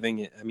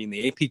forgiving. I mean,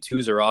 the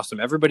AP2s are awesome.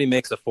 Everybody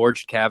makes a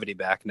forged cavity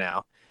back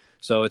now.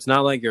 So it's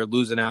not like you're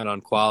losing out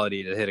on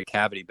quality to hit a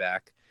cavity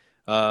back.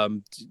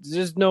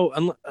 There's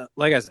no,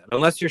 like I said,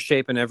 unless you're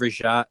shaping every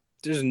shot,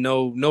 there's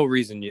no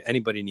reason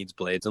anybody needs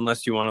blades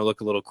unless you want to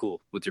look a little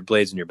cool with your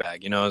blades in your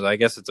bag. I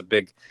guess it's a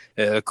big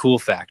cool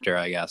factor,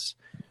 I guess.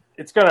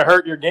 It's going to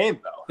hurt your game,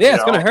 though. Yeah,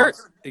 it's going to hurt.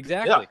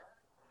 Exactly.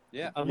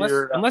 Yeah,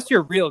 unless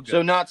you're real good.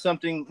 So not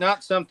something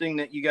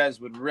that you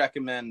guys would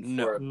recommend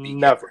for a beginner.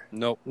 Never.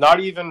 Nope. Not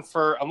even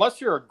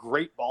unless you're a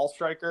great ball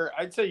striker.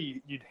 I'd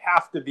say you'd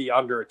have to be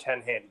under a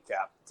 10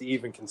 handicap to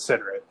even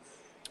consider it.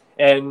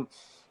 And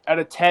at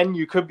a 10,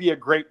 you could be a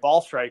great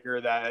ball striker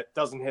that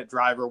doesn't hit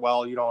driver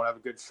well. You don't have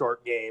a good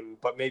short game,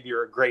 but maybe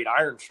you're a great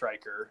iron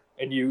striker,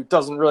 and it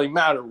doesn't really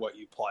matter what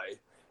you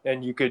play.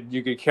 And you could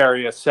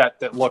carry a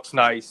set that looks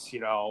nice,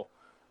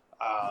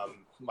 I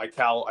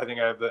think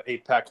I have the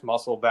Apex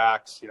muscle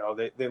backs.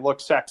 They look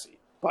sexy,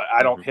 but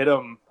I don't hit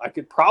them. I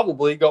could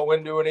probably go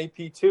into an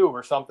AP2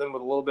 or something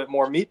with a little bit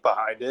more meat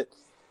behind it,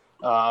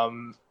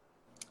 and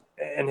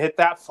hit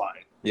that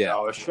fine.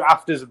 Yeah, a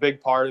shaft is a big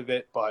part of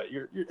it, but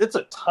it's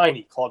a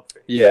tiny club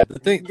face. Yeah, the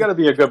thing, you got to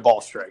be a good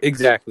ball striker.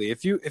 Exactly.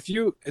 If you're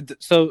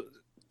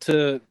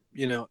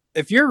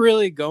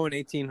really going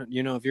 18,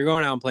 if you're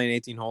going out and playing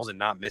 18 holes and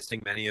not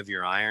missing many of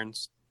your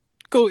irons,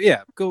 go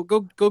get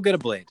a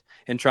blade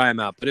and try them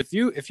out. But if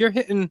you're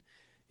hitting,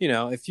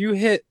 if you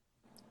hit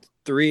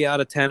 3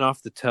 out of 10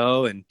 off the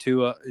toe and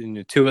 2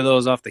 of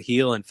those off the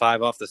heel and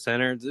 5 off the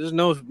center, there's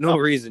no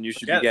reason you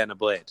should be getting a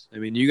blade. I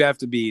mean, you have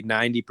to be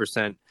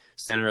 90%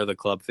 center of the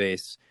club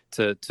face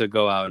to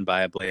go out and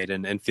buy a blade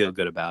and feel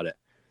good about it,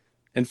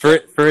 and for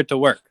it to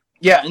work.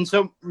 Yeah, and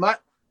so my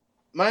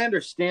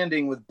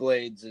understanding with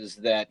blades is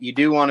that you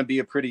do want to be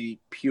a pretty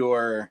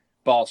pure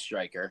ball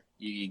striker.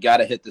 You got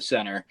to hit the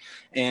center,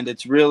 and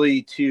it's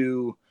really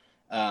to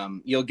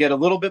you'll get a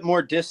little bit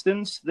more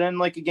distance than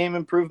like a game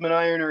improvement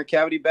iron or a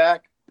cavity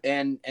back,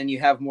 and you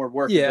have more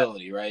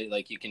workability, right?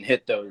 Like you can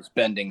hit those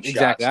bending shots.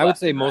 Exactly. I would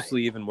say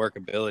mostly even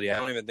workability. I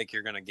don't even think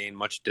you're going to gain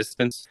much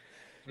distance.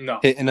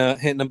 No, hitting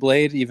a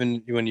blade,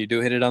 even when you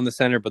do hit it on the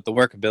center, but the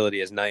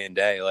workability is night and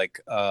day.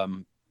 Like a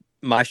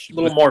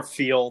little more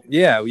feel.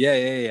 Yeah. Oh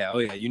yeah.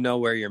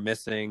 Where you're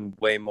missing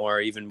way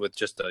more, even with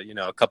just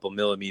a couple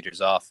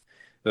millimeters off.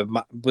 But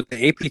with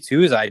the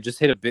AP2s,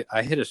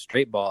 I hit a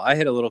straight ball. I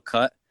hit a little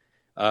cut,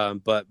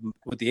 but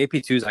with the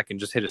AP2s, I can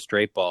just hit a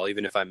straight ball,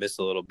 even if I miss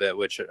a little bit,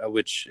 which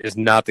is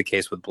not the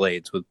case with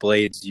blades. With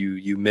blades,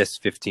 you miss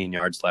 15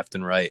 yards left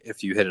and right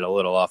if you hit it a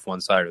little off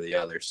one side or the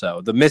other.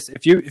 So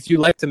if you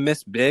like to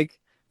miss big,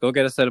 go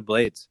get a set of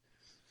blades.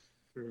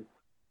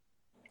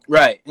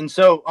 Right. And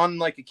so on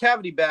like a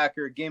cavity back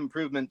or a game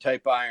improvement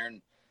type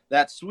iron,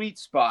 that sweet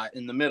spot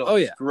in the middle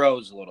just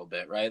grows a little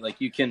bit, right?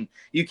 Like you can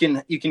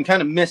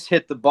kind of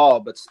miss-hit the ball,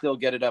 but still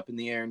get it up in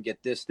the air and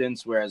get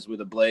distance. Whereas with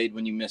a blade,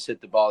 when you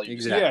miss-hit the ball, you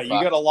you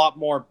got a lot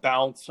more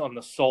bounce on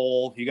the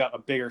sole. You got a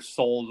bigger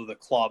sole to the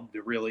club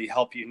to really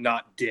help you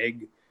not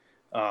dig.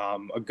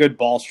 A good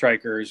ball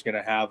striker is going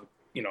to have,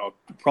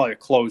 probably a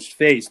closed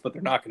face, but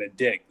they're not going to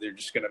dig. They're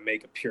just going to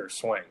make a pure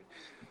swing.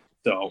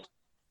 So,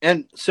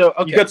 you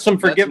got some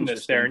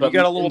forgiveness there, and you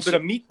got a little bit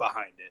of meat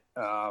behind it.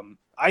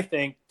 I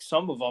think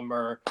some of them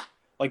are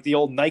like the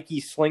old Nike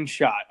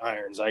slingshot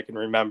irons. I can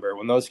remember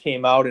when those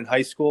came out in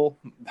high school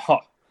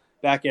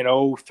back in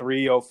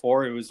 03,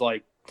 04, it was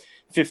like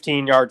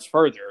 15 yards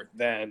further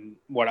than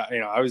what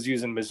I was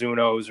using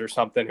Mizuno's or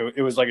something.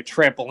 It was like a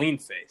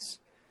trampoline face.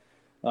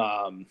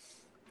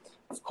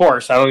 Of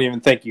course, I don't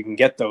even think you can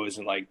get those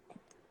in like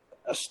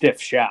a stiff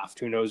shaft.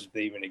 Who knows if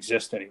they even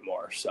exist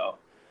anymore? So,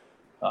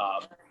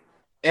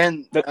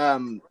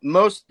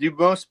 most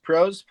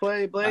pros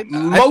play blades?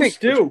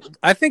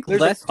 I think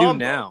There's less do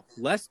now.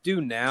 Less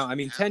do now. I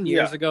mean, 10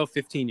 years ago,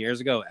 15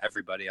 years ago,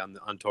 everybody on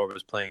tour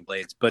was playing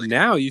blades. But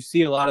now you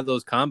see a lot of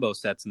those combo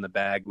sets in the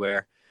bag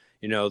where,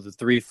 the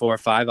 3, 4,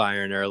 5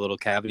 iron are a little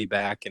cavity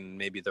back, and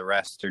maybe the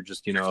rest are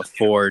just, a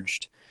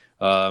forged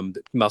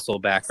muscle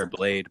back or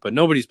blade. But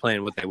nobody's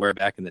playing what they were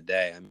back in the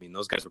day. I mean,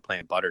 those guys were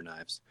playing butter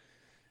knives.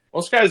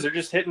 Most guys are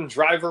just hitting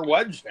driver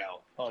wedge now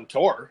on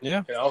tour.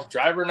 Yeah,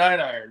 driver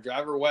 9-iron,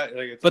 driver wedge.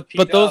 Like but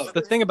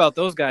the thing about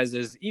those guys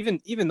is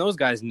even those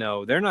guys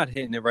know they're not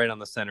hitting it right on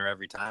the center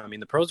every time. I mean,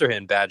 the pros are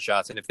hitting bad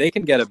shots, and if they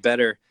can get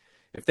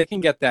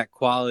that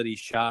quality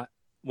shot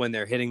when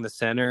they're hitting the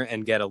center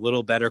and get a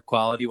little better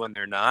quality when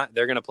they're not,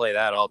 they're going to play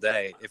that all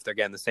day if they're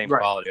getting the same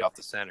quality off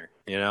the center.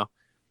 Yeah.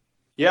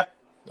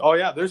 Oh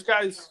yeah, there's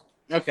guys.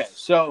 Okay,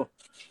 so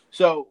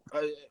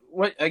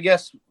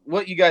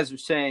what you guys are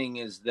saying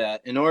is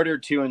that in order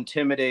to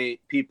intimidate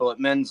people at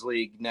men's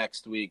league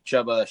next week,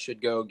 Chubba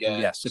should go get.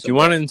 Yes, if you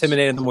want to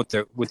intimidate them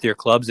with your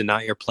clubs and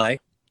not your play,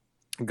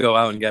 go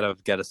out and get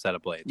a set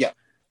of blades. Yeah.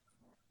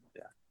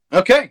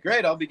 Okay,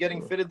 great. I'll be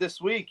getting fitted this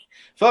week,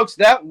 folks.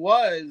 That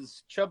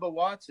was Chubba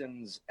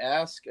Watson's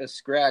Ask a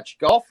Scratch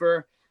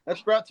Golfer.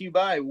 That's brought to you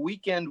by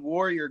Weekend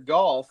Warrior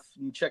Golf.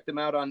 You can check them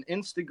out on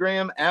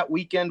Instagram at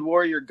Weekend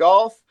Warrior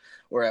Golf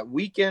or at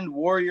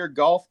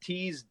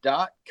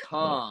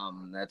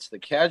weekendwarriorgolftees.com. That's the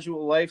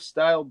casual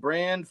lifestyle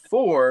brand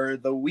for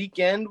the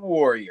Weekend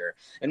Warrior.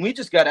 And we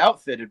just got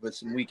outfitted with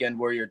some Weekend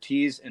Warrior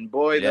tees, and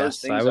boy, those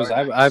things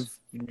are nice.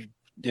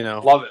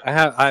 Love it.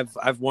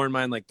 I've worn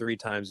mine like 3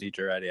 times each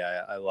already.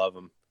 I love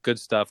them. Good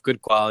stuff, good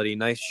quality,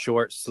 nice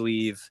short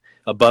sleeve,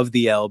 above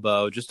the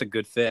elbow, just a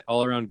good fit,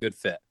 all around good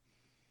fit.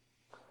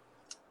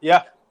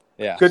 Yeah.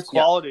 Good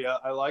quality. Yeah.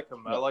 I like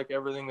them. I like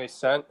everything they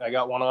sent. I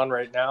got one on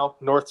right now.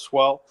 North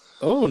Swell.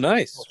 Oh,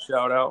 nice.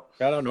 Shout out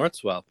North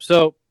Swell.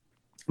 So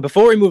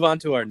before we move on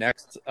to our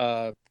next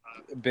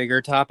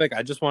bigger topic,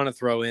 I just want to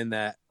throw in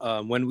that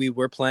when we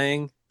were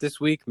playing this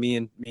week, me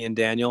and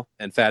Daniel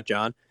and Fat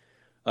John,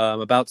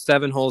 about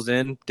 7 holes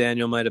in,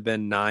 Daniel might have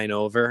been 8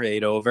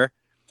 over.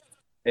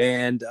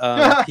 And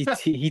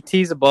he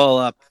tees a ball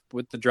up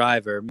with the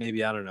driver,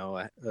 maybe, I don't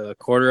know, a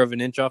quarter of an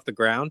inch off the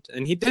ground.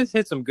 And he did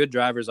hit some good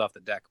drivers off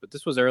the deck, but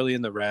this was early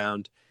in the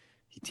round.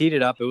 He teed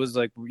it up. It was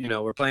like,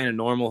 we're playing a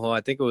normal hole.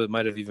 I think it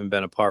might have even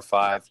been a par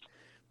 5,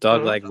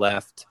 dog leg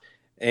left.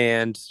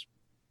 And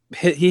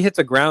he hits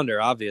a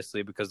grounder,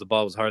 obviously, because the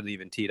ball was hardly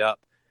even teed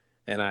up.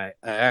 And I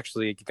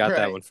actually got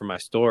that one for my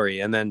story.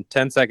 And then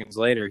 10 seconds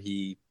later,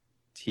 he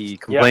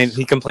complained. Yes.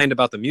 He complained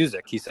about the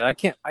music. He said, "I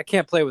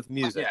can't play with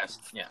music." Yes.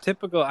 Yeah.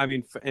 Typical. I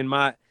mean, in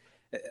my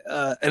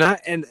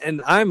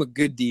and I'm a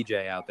good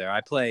DJ out there.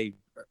 I play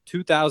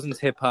 2000s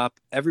hip hop.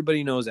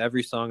 Everybody knows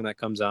every song that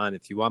comes on.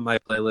 If you want my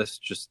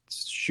playlist,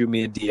 just shoot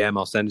me a DM.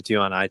 I'll send it to you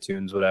on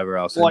iTunes, whatever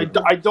else. Well,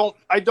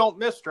 I don't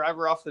miss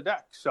Driver Off the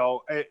Deck,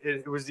 so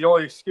it was the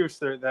only excuse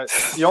there.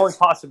 That's the only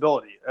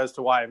possibility as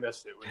to why I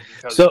missed it.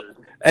 Was so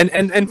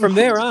and from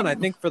there on, I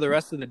think for the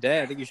rest of the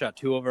day, I think you shot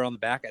 2 over on the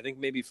back. I think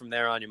maybe from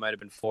there on, you might have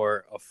been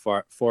 4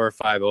 or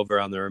 5 over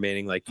on the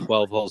remaining like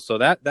 12 holes. So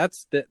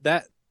that's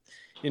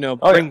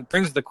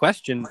brings the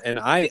question. And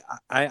I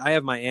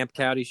have my Amp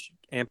Caddy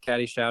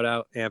shout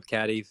out. Amp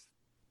Caddy,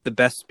 the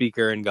best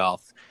speaker in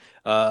golf.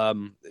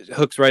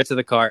 Hooks right to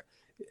the cart.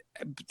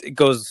 It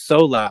goes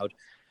so loud.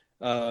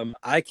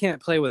 I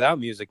can't play without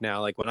music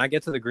now. Like when I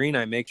get to the green,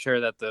 I make sure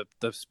that the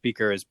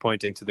speaker is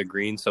pointing to the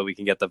green so we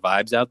can get the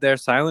vibes out there.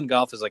 Silent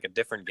golf is like a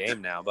different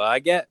game now, but I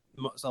get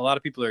a lot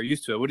of people are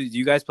used to it. Do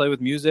you guys play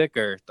with music?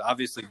 Or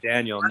obviously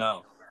Daniel,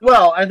 no.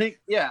 Well, I think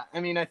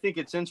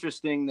it's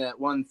interesting that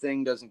one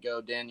thing doesn't go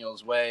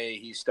Daniel's way.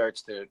 He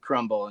starts to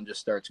crumble and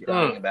just starts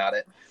crying about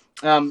it.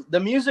 The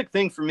music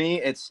thing for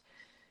me, it's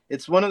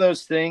one of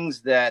those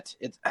things that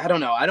I don't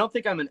know. I don't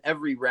think I'm an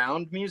every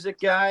round music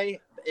guy.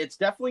 It's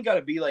definitely got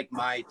to be like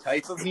my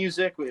type of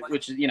music,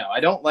 which is, I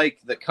don't like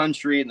the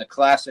country and the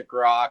classic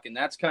rock. And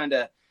that's kind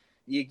of,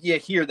 you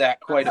hear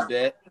that quite a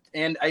bit.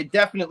 And I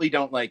definitely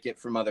don't like it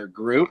from other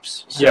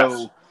groups.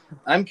 So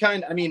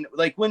I mean,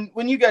 like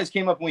when you guys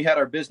came up and we had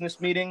our business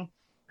meeting,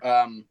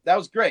 that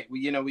was great.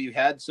 We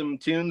had some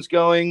tunes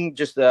going,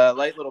 just a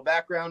light little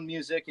background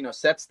music,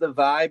 sets the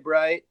vibe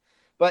right.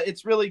 But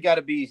it's really got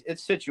to be,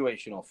 it's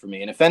situational for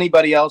me. And if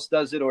anybody else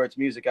does it or it's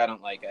music I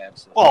don't like, I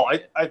absolutely. Well,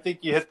 I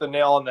think you hit the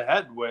nail on the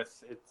head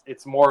with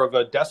it's more of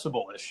a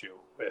decibel issue.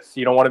 With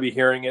you don't want to be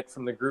hearing it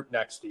from the group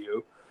next to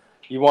you.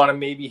 You want to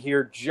maybe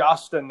hear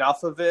just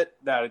enough of it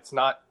that it's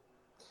not,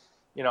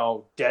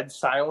 dead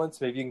silence.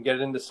 Maybe you can get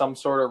it into some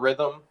sort of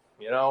rhythm,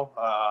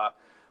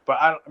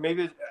 But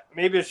maybe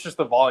it's just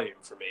the volume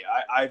for me.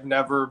 I've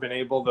never been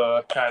able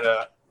to kind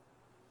of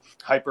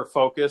hyper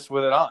focus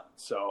with it on.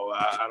 So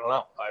I don't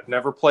know. I've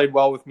never played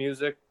well with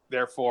music.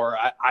 Therefore,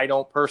 I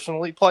don't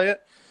personally play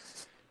it.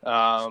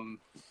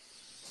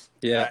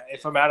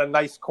 If I'm at a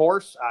nice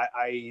course,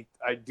 I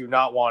do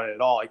not want it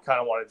at all. I kind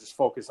of want to just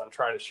focus on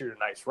trying to shoot a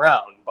nice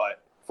round.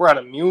 But if we're at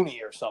a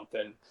Muni or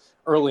something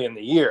early in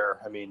the year,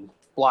 I mean,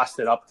 blast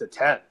it up to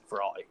 10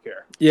 for all I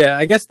care. Yeah,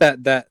 I guess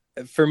that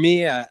for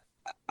me,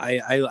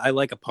 I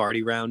like a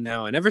party round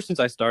now. And ever since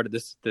I started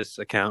this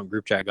account,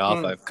 Group Chat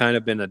Golf, I've kind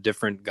of been a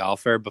different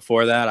golfer.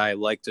 Before that, I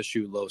like to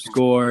shoot low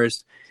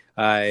scores.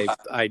 I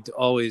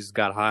always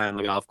got high on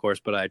the golf course,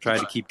 but I tried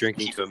to keep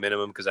drinking to a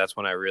minimum because that's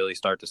when I really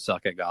start to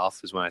suck at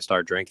golf, is when I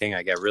start drinking.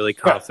 I get really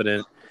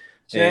confident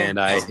and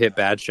I hit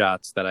bad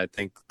shots that I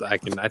think I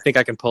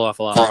can pull off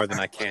a lot more than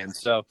I can.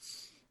 So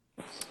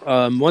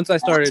once I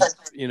started,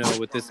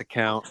 with this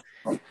account,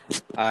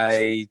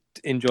 I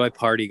enjoy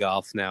party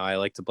golf now. I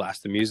like to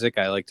blast the music.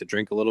 I like to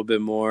drink a little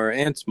bit more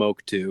and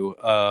smoke too.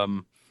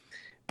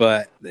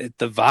 But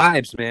the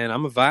vibes, man,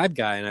 I'm a vibe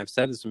guy, and I've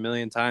said this a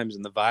million times.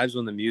 And the vibes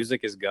when the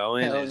music is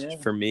going,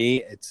 for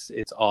me, it's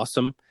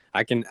awesome.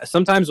 I can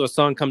sometimes a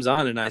song comes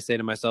on, and I say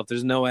to myself,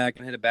 "There's no way I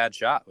can hit a bad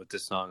shot with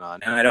this song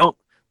on," and I don't,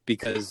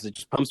 because it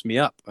just pumps me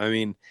up. I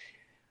mean,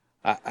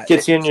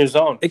 gets you in your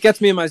zone. It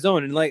gets me in my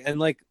zone, and like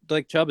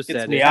Chuba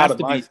said,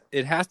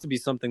 it has to be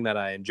something that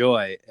I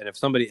enjoy. And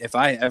if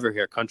I ever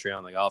hear country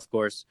on the golf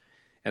course.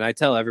 And I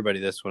tell everybody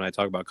this when I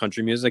talk about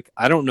country music,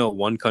 I don't know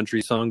one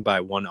country song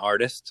by one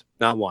artist.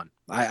 Not one.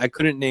 I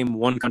couldn't name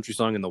one country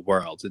song in the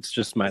world. It's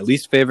just my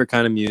least favorite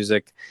kind of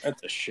music.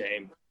 That's a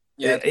shame.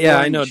 Yeah,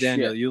 I know,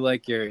 Daniel, you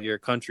like your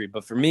country.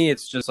 But for me,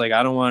 it's just like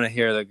I don't want to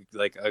hear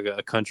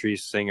a country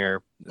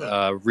singer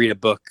read a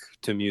book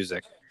to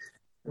music.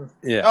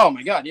 Yeah. Oh,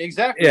 my God.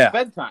 Exactly. Yeah. It's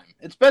bedtime.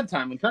 It's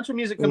bedtime. When country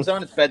music comes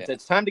on, it's bedtime. Yeah.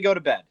 It's time to go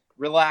to bed.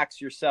 Relax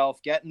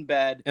yourself, get in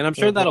bed. And I'm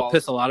sure that'll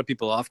piss a lot of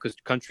people off because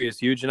country is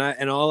huge.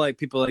 And all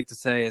people like to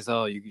say is,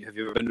 "Oh, have you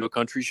ever been to a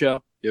country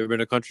show? You ever been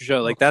to a country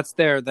show?" Like that's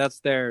their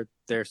saving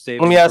grace.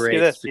 Let me ask you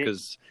this: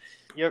 because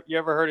you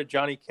ever heard of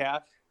Johnny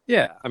Cash?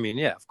 Yeah, I mean,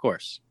 yeah, of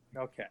course.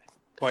 Okay,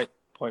 point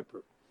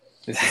proof.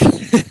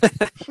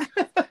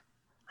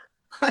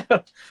 I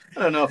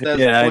don't know if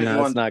that's I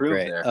know it's not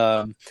great.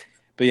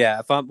 But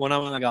yeah, when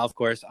I'm on the golf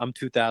course, I'm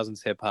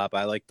 2000s hip hop.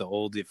 I like the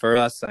oldie. For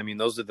us, I mean,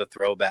 those are the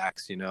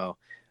throwbacks.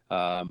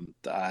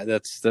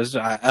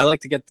 I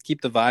like to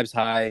keep the vibes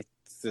high.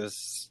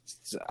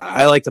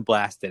 I like to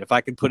blast it. If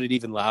I could put it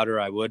even louder,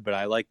 I would. But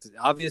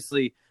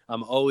obviously,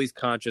 I'm always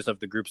conscious of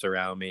the groups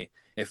around me.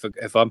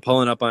 If I'm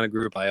pulling up on a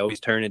group, I always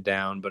turn it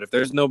down. But if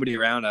there's nobody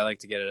around, I like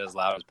to get it as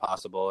loud as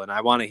possible. And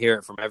I want to hear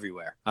it from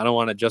everywhere. I don't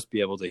want to just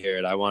be able to hear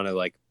it. I want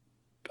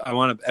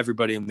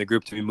everybody in the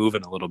group to be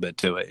moving a little bit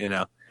to it.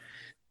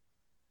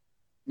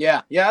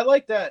 Yeah, I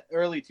like that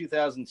early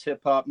 2000s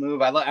hip hop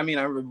move. I'm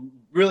a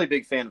really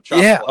big fan of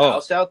Tropical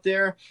House out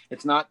there.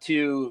 It's not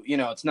too,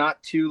 it's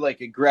not too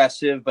like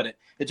aggressive, but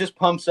it just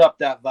pumps up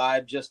that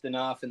vibe just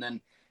enough. And then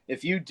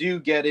if you do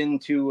get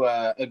into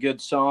a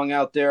good song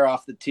out there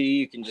off the tee,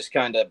 you can just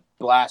kind of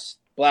blast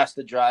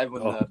the drive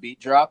when the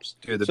beat drops.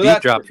 Dude, the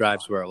beat drop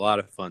drives were a lot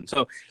of fun.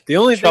 So the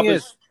only thing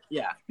is,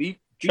 beat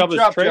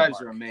drop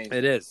drives are amazing.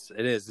 It is.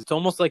 It's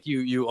almost like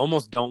you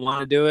almost don't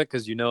want to do it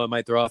because it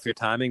might throw off your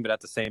timing, but at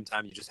the same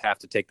time, you just have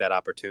to take that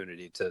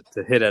opportunity to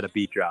hit at a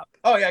beat drop.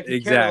 Oh yeah, I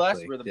can care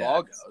less where the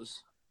ball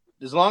goes,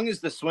 as long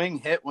as the swing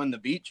hit when the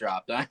beat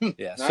dropped.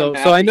 So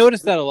I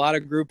noticed that a lot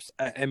of groups.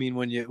 I mean,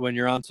 when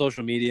you're on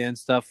social media and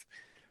stuff,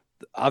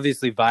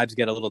 obviously vibes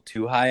get a little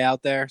too high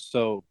out there.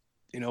 So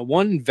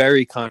one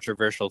very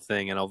controversial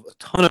thing, and a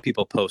ton of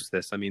people post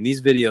this. I mean,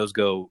 these videos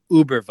go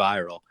uber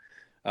viral.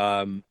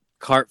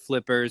 Cart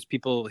flippers,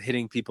 people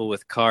hitting people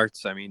with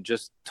carts. I mean,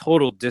 just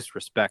total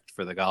disrespect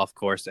for the golf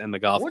course and the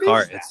golf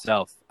cart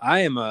itself.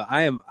 I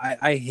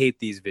hate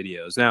these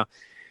videos. Now,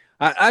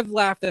 I've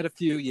laughed at a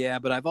few,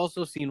 but I've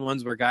also seen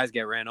ones where guys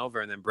get ran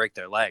over and then break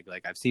their leg.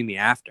 Like I've seen the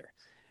after.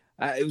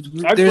 I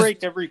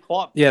break every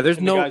club. Yeah,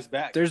 there's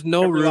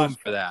no room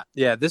for that.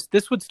 Yeah,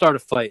 this would start a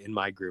fight in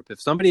my group.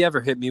 If somebody ever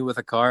hit me with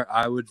a cart,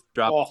 I would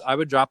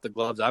drop the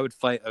gloves. I would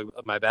fight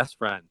my best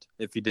friend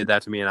if he did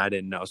that to me and I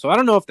didn't know. So I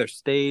don't know if they're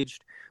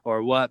staged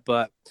or what,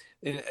 but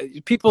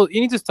people,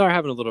 you need to start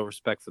having a little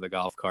respect for the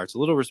golf carts, a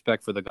little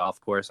respect for the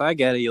golf course. I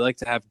get it. You like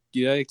to have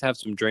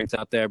some drinks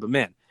out there, but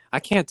man,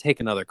 I can't take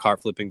another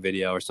cart flipping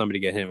video or somebody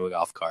get hit with a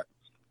golf cart.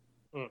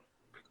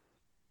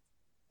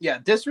 Yeah,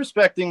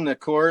 disrespecting the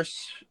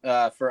course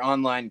for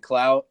online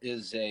clout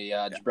is a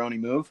jabroni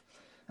move.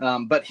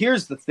 But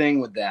here's the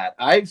thing with that.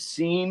 I've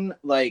seen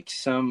like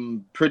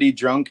some pretty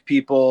drunk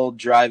people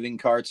driving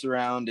carts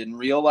around in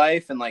real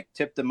life and like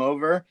tip them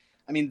over.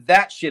 I mean,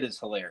 that shit is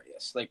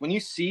hilarious. Like when you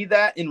see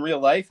that in real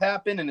life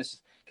happen and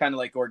it's kind of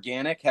like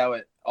organic how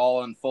it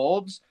all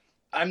unfolds,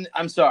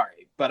 I'm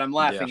sorry, but I'm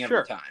laughing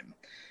every time.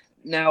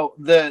 Now,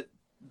 the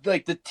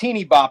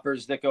teeny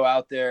boppers that go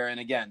out there and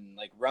again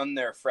like run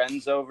their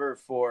friends over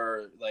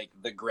for like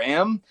the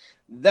gram,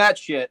 that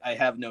shit I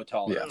have no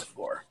tolerance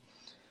for.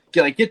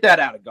 Like get that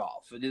out of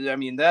golf. I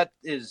mean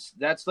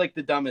that's like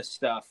the dumbest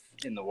stuff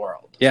in the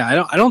world.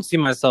 Yeah, I don't see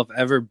myself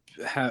ever.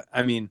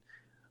 I mean,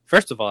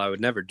 first of all, I would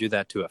never do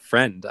that to a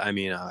friend. I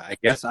mean, I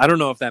guess I don't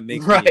know if that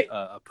makes me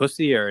a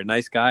pussy or a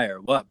nice guy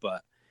or what,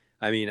 but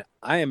I mean,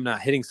 I am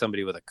not hitting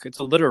somebody with it's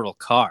a literal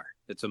car.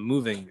 It's a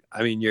moving.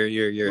 I mean, you're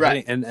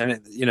hitting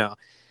and you know.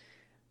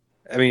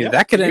 I mean,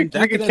 that could end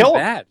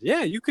bad.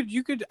 Yeah, you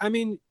could. I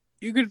mean,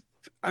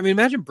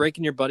 imagine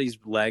breaking your buddy's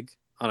leg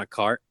on a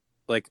cart,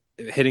 like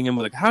hitting him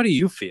with like, how do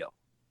you feel?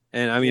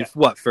 And I mean,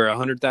 what, for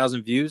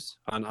 100,000 views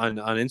on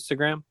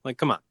Instagram? Like,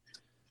 come on,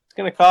 it's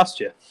gonna cost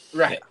you.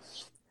 Right.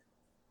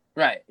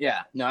 Right.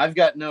 Yeah. No, I've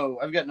got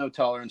no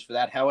tolerance for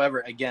that.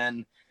 However,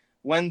 again,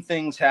 when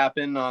things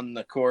happen on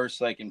the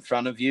course, like in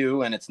front of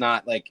you, and it's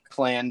not like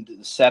planned,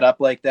 set up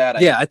like that.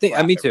 I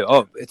think me too.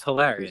 Oh, it's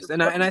hilarious,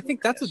 and I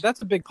think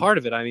that's a big part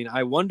of it. I mean,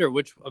 I wonder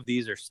which of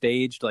these are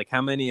staged. Like,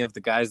 how many of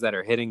the guys that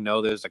are hitting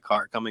know there's a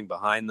car coming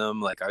behind them?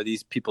 Like, are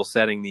these people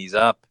setting these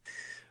up?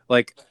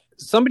 Like,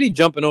 somebody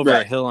jumping over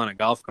a hill on a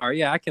golf cart.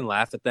 Yeah, I can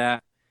laugh at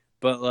that,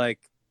 but like,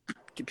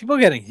 people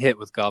getting hit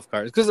with golf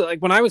carts, because like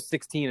when I was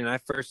 16 and I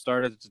first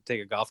started to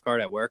take a golf cart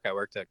at work, I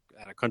worked at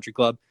a country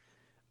club.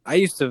 I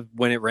used to,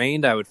 when it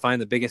rained, I would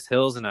find the biggest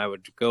hills and I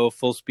would go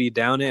full speed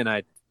down it and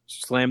I'd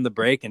slam the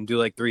brake and do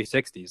like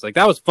 360s. Like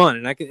that was fun.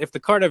 And if the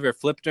cart ever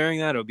flipped during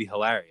that, it would be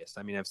hilarious.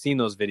 I mean, I've seen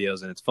those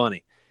videos and it's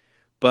funny,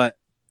 but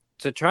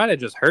to try to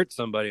just hurt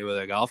somebody with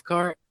a golf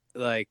cart,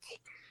 like,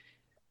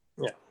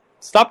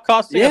 stop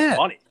costing us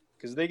money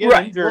because they get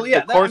injured. Well,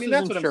 yeah, the course's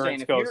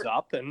insurance goes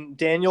up and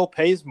Daniel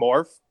pays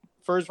more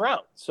for his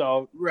round.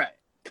 So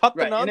cut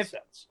the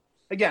nonsense.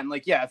 Again,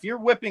 like, if you're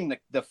whipping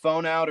the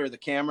phone out or the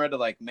camera to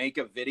like make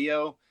a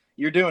video,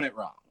 you're doing it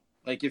wrong.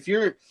 Like if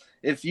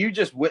you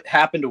just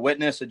happen to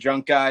witness a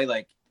drunk guy,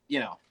 like, you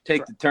know,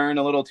 take the turn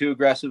a little too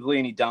aggressively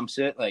and he dumps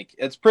it, like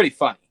it's pretty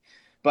funny.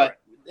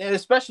 But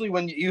especially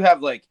when you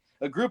have like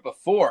a group of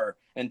 4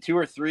 and 2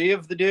 or 3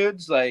 of the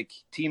dudes like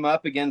team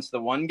up against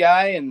the one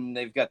guy and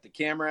they've got the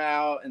camera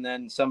out and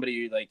then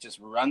somebody like just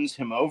runs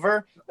him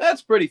over.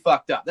 That's pretty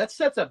fucked up. That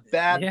sets a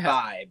bad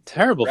vibe.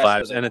 Terrible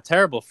vibes and a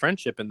terrible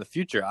friendship in the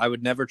future. I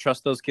would never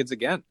trust those kids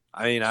again.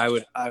 I mean, I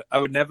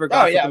would never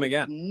golf with them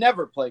again.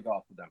 Never play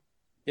golf with them.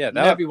 Yeah,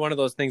 that would be one of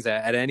those things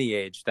that at any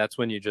age, that's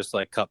when you just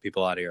like cut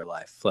people out of your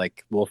life.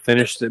 Like, we'll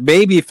finish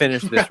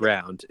this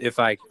round if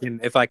I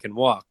can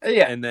walk.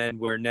 Yeah. And then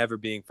we're never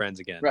being friends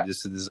again. Right.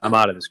 I'm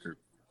out of this group.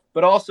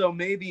 But also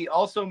maybe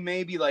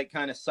like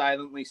kind of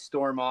silently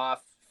storm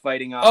off,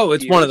 fighting off. Oh,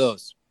 it's one of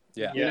those.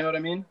 Yeah. You know what I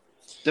mean?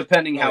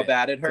 Depending how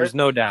bad it hurts. There's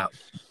no doubt.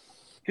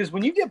 Because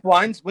when you get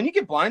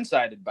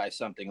blindsided by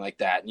something like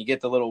that and you get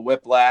the little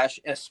whiplash,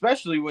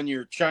 especially when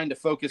you're trying to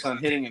focus on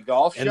hitting a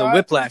golf shot. And the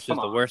whiplash is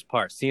the worst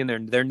part. Seeing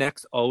their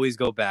necks always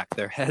go back,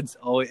 their heads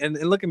always. And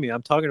look at me,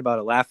 I'm talking about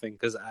it laughing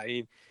because I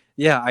mean,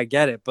 yeah, I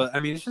get it, but I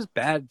mean, it's just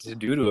bad to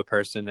do to a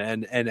person.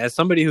 And as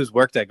somebody who's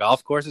worked at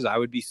golf courses, I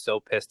would be so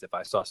pissed if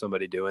I saw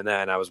somebody doing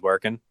that and I was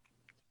working.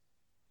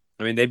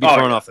 I mean, they'd be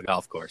thrown off the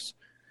golf course.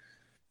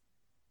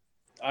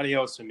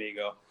 Adios,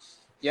 amigo.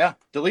 Yeah,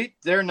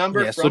 delete their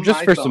number. Yeah, from so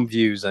just my for phone. some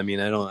views, I mean,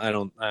 I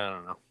don't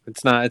know.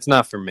 It's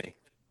not for me.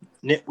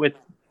 Nitwits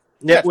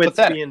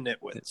being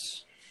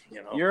nitwits.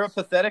 You know, you're a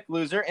pathetic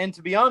loser. And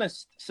to be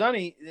honest,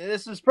 Sonny,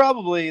 this is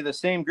probably the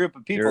same group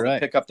of people that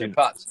pick up their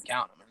putts and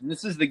count them. And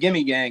this is the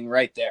gimme gang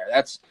right there.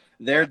 That's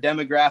their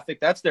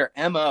demographic. That's their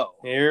MO.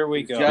 Here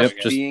we go.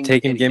 Just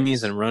taking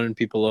gimmies and running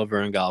people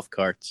over in golf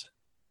carts.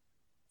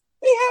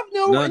 They have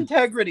no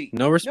integrity.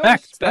 No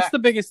respect. That's the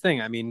biggest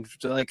thing. I mean,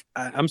 like,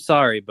 I'm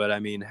sorry, but I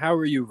mean, how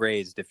were you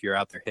raised if you're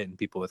out there hitting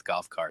people with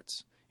golf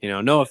carts? You know,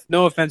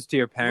 no offense to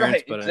your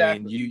parents, but I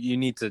mean, you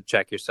need to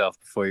check yourself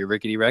before you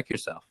rickety wreck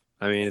yourself.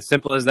 I mean, as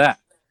simple as that.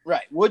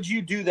 Right. Would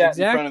you do that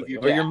in front of your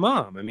dad? Or your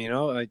mom? I mean,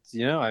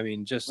 I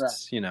mean, just,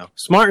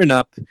 smarten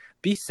up,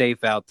 be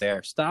safe out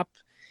there. Stop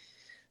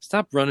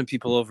running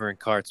people over in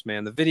carts,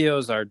 man. The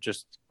videos are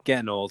just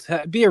getting old.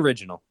 Be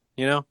original,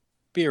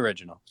 Be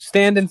original.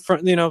 Stand in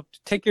front,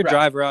 take your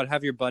driver out,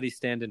 have your buddy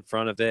stand in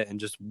front of it and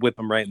just whip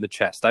him right in the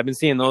chest. I've been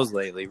seeing those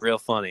lately. Real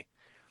funny,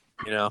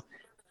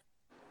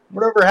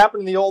 Whatever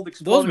happened to the old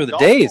exploding Those were the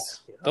golf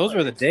days. ball? Those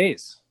were the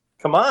days.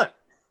 Come on.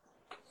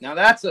 Now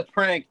that's a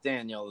prank,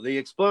 Daniel. The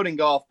exploding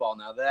golf ball.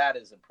 Now that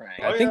is a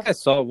prank. I think I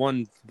saw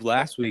one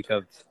last week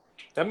of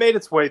that made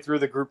its way through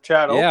the group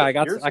chat. Yeah,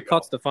 I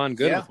caught Stefan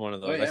Good with one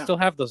of those. Oh, yeah. I still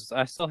have those.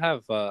 I still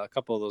have a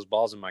couple of those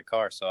balls in my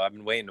car, so I've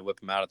been waiting to whip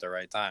them out at the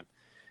right time.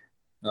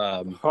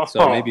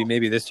 So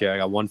maybe this year I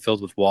got one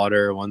filled with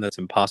water, one that's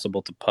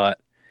impossible to putt.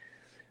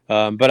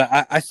 But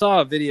I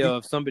saw a video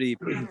of somebody,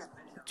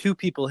 two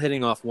people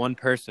hitting off one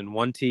person,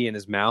 one tee in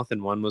his mouth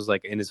and one was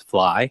like in his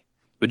fly.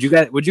 Would you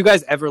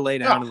guys ever lay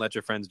down and let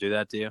your friends do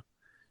that to you?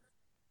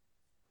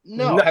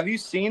 No. Have you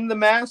seen The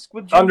Mask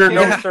with Jim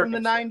Carrey from the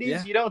 90s?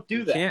 Yeah. You don't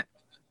do that. Can't.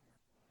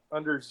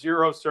 Under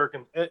zero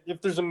circumstances.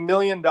 If there's $1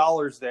 million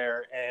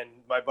there and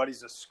my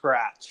buddy's a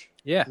scratch.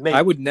 Yeah, maybe.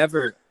 I would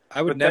never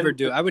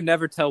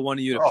tell one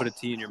of you to put a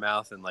tee in your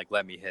mouth and like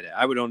let me hit it.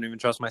 I don't even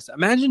trust myself.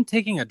 Imagine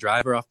taking a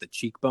driver off the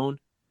cheekbone.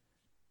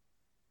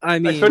 I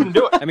couldn't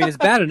do it. I mean, it's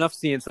bad enough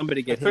seeing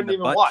somebody get hit in the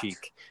butt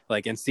cheek,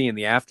 like, and seeing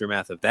the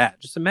aftermath of that.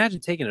 Just imagine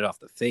taking it off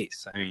the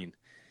face. I mean,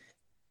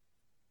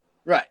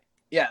 right?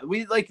 Yeah,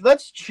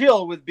 let's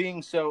chill with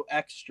being so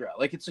extra.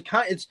 Like it's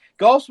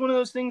golf's one of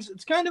those things.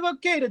 It's kind of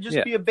okay to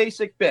just be a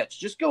basic bitch.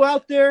 Just go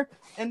out there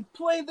and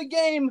play the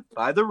game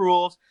by the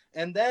rules,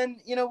 and then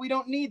we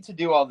don't need to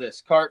do all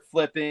this cart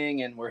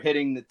flipping and we're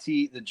hitting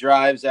the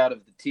drives out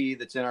of the tee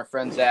that's in our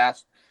friend's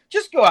ass.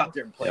 Just go out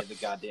there and play the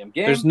goddamn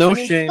game. There's no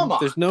shame.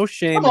 There's no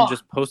shame in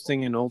just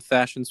posting an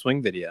old-fashioned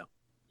swing video.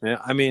 Yeah,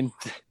 I mean,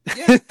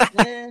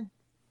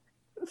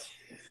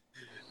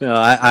 no,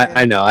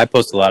 I know. I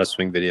post a lot of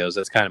swing videos.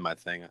 That's kind of my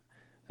thing.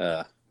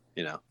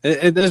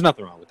 There's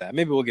nothing wrong with that.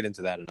 Maybe we'll get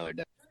into that another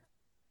day.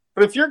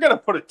 But if you're going to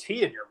put a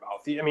tee in your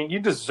mouth, I mean, you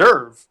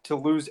deserve to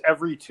lose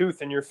every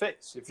tooth in your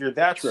face. If you're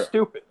that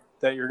stupid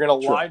that you're going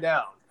to lie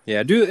down.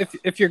 Yeah,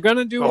 if you're going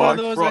to do one of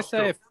those, I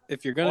say,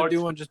 if you're going to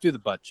do one, just do the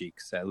butt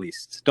cheeks at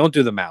least. Don't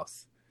do the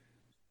mouth.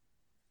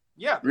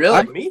 Yeah,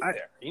 really. Meat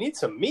there. You need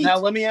some meat. Now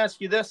let me ask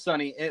you this,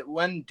 Sonny.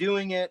 When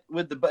doing it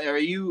with the butt, are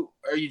you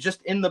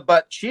just in the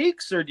butt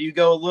cheeks, or do you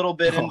go a little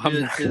bit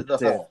into the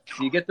hole?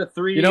 Do you get the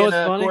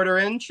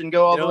 3.25 inch and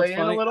go all the way in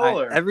a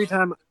little? Every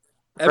time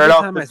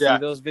I see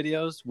those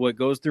videos, what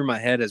goes through my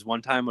head is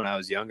one time when I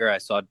was younger, I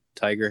saw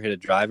Tiger hit a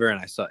driver,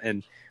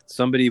 and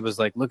somebody was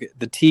like, "Look,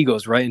 the tee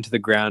goes right into the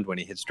ground when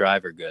he hits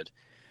driver good,"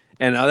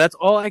 and that's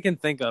all I can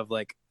think of.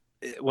 Like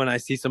when I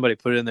see somebody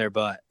put it in their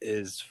butt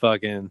is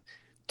fucking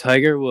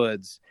Tiger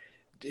Woods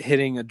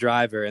hitting a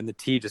driver and the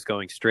tee just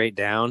going straight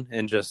down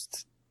and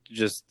just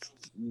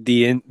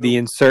the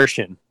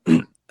insertion.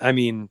 I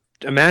mean,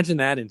 imagine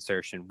that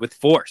insertion with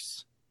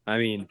force. I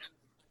mean,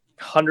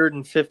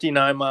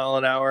 159 mile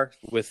an hour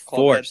with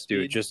force,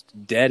 dude, just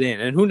dead in.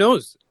 And who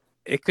knows?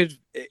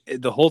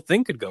 The whole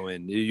thing could go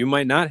in. You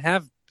might not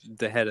have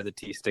the head of the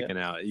tee sticking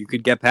out. You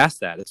could get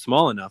past that. It's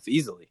small enough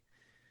easily.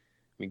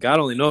 I mean, God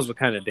only knows what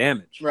kind of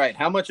damage. Right.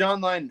 How much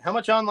online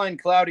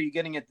clout are you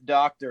getting at the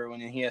doctor when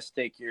he has to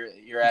take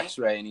your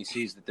X-ray and he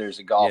sees that there's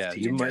a golf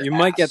tee? You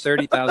might get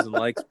 30,000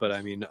 likes, but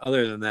I mean,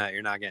 other than that,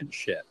 you're not getting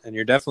shit, and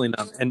you're definitely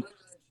not. And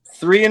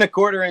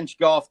 3.25 inch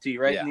golf tee,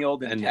 right in the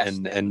old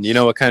intestines. And you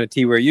know what kind of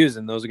tee we're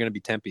using? Those are going to be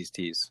Tempe's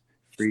tees.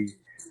 Free.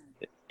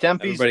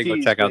 Tempe's Everybody tees,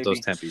 go check out baby. those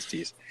Tempe's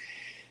tees.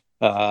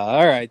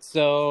 All right,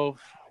 so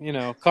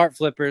cart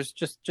flippers,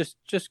 just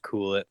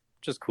cool it.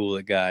 Just cool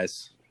it,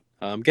 guys.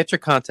 Get your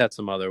content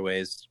some other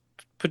ways.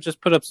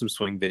 Put up some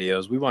swing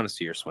videos. We want to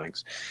see your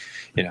swings.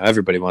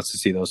 Everybody wants to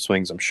see those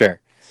swings, I'm sure.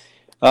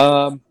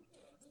 I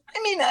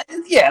mean,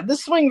 the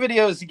swing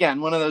video is,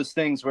 again, one of those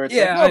things where it's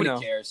nobody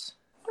cares.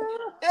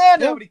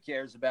 Nobody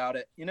cares about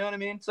it. You know what I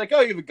mean? It's like,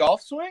 oh, you have a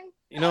golf swing?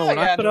 When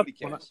I put up,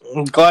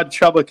 I'm glad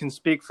Chubba can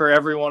speak for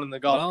everyone in the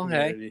golf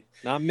community. Hey,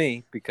 not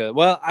me, because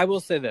I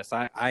will say this: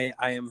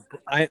 I'm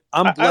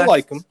blessed I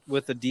like him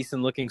with a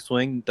decent looking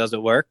swing. Does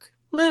it work?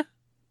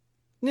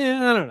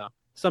 Yeah, I don't know.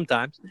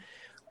 Sometimes,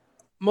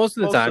 most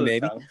of the time,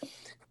 maybe.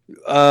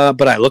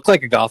 But I look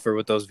like a golfer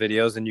with those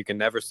videos, and you can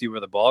never see where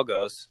the ball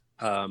goes.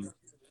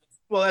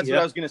 Well, that's what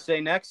I was going to say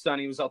next,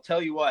 Sonny. I'll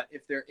tell you what.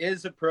 If there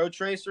is a Pro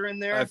Tracer in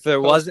there, if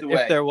there was,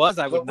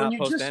 I would not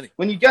post any.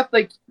 When you get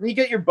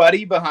your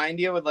buddy behind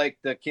you with like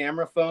the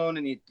camera phone,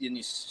 and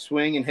you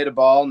swing and hit a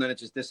ball, and then it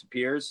just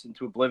disappears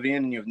into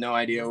oblivion, and you have no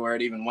idea where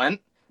it even went.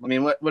 I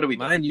mean, what are we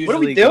doing? What are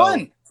we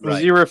doing? Was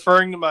he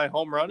referring to my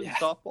home run in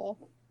softball?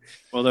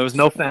 Well, there was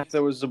no fence.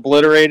 That was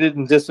obliterated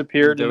and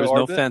disappeared. There was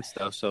no fence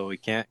though, so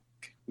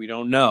we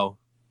don't know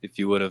if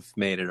you would have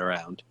made it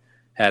around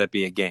had it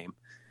be a game.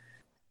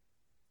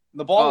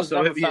 The ball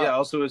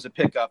also is a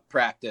pickup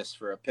practice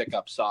for a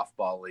pickup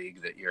softball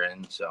league that you're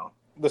in. So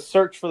the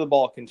search for the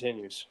ball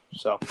continues.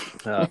 So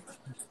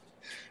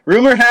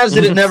rumor has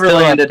it never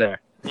landed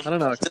there. I don't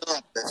know.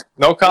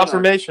 No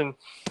confirmation.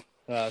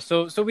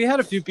 So we had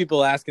a few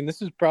people asking.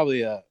 This is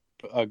probably a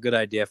good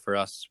idea for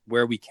us.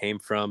 Where we came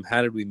from?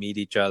 How did we meet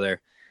each other?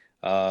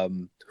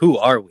 Who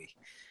are we?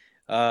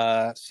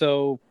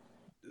 So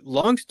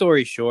long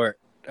story short,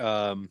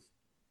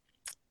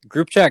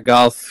 Group Chat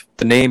Golf.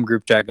 The name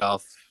Group Chat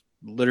Golf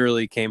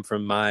literally came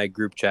from our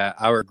group chat.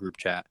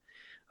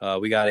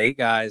 We got 8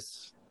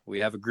 guys.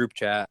 We have a group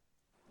chat.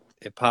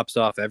 It pops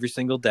off every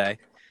single day.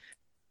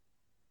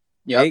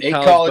 Yeah, 8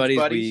 college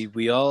buddies.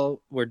 We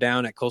all were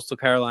down at Coastal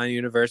Carolina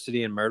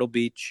University in Myrtle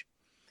Beach.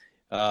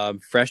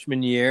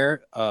 Freshman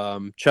year,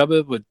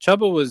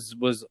 Chubba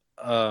was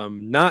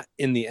not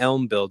in the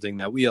Elm building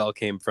that we all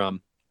came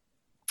from,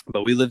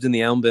 But we lived in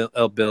the Elm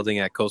building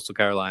at Coastal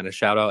Carolina.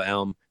 Shout out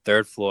Elm,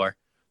 3rd floor.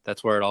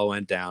 That's where it all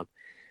went down.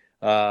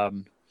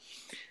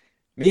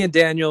 Me and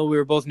Daniel, we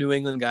were both New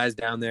England guys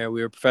down there.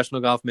 We were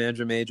professional golf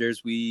management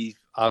majors. We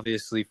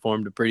obviously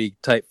formed a pretty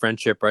tight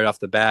friendship right off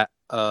the bat.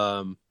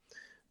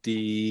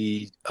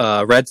 The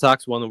Red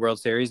Sox won the World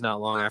Series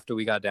not long after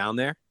we got down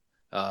there.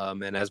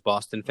 And as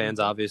Boston fans,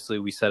 obviously,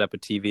 we set up a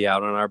TV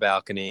out on our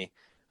balcony.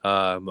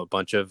 A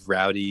bunch of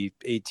rowdy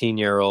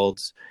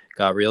 18-year-olds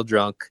got real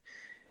drunk.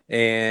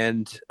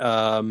 And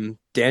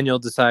Daniel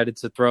decided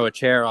to throw a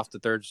chair off the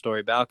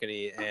 3rd-story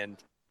balcony. And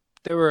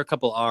there were a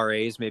couple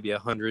RAs, maybe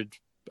 100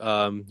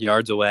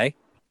 yards away,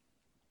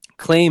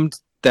 claimed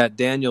that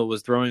Daniel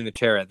was throwing the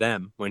chair at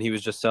them when he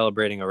was just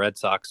celebrating a Red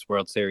Sox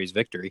World Series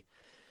victory.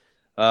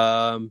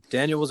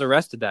 Daniel was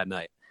arrested that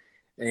night.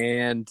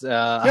 And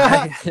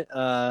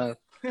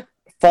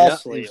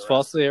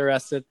falsely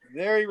arrested.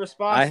 Very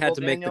responsible. I had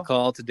to make the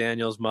call to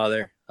Daniel's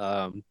mother.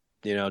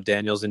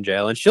 Daniel's in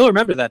jail, and she'll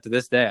remember that to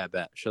this day. I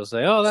bet she'll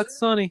say, "Oh, that's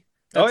Sonny.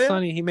 That's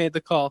Sonny. He made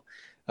the call."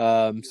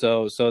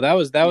 So that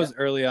was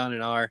early on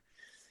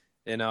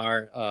in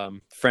our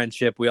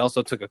friendship. We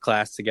also took a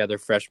class together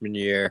freshman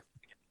year.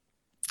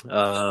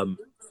 I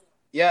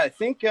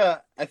think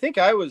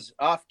I was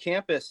off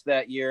campus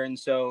that year, and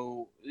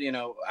so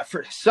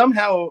for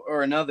somehow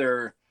or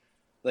another,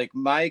 like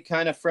my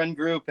kind of friend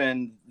group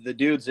and the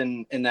dudes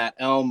in that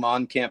Elm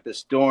on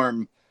campus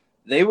dorm,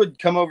 they would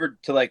come over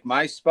to like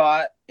my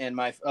spot and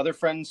my other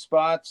friends'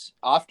 spots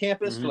off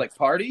campus to like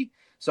party.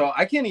 So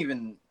I can't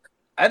even.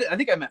 I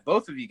think I met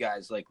both of you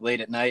guys like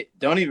late at night.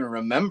 Don't even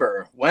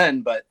remember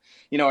when, but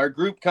our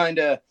group kind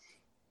of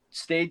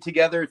stayed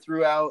together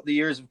throughout the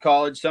years of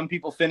college. Some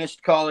people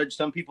finished college,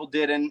 some people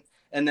didn't.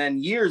 And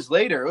then years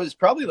later, it was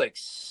probably like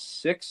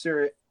 6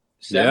 or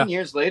 7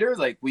 years later,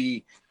 like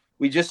we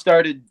just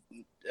started,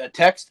 a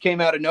text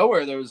came out of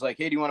nowhere that was like,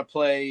 "Hey, do you want to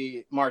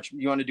play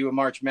you want to do a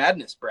March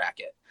Madness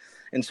bracket?"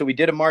 And so we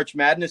did a March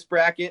Madness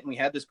bracket, and we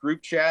had this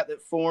group chat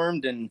that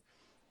formed, and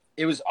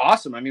it was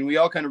awesome. I mean, we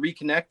all kind of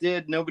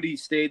reconnected. Nobody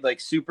stayed like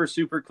super,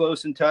 super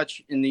close in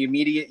touch in the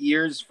immediate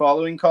years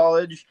following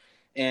college.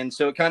 And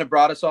so it kind of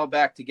brought us all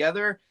back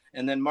together.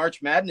 And then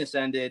March Madness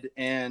ended,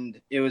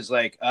 and it was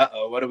like,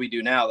 what do we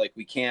do now? Like,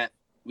 we got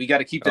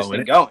to keep this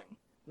thing going.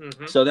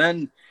 Mm-hmm. So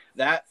then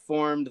that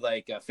formed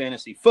like a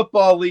fantasy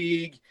football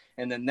league.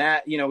 And then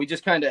that, we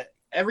just kind of,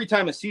 every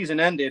time a season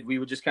ended, we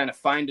would just kind of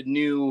find a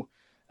new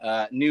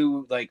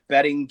like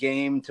betting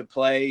game to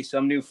play,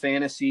 some new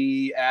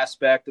fantasy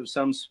aspect of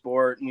some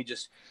sport. And we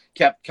just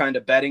kept kind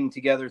of betting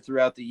together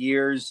throughout the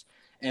years.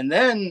 And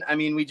then, I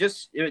mean,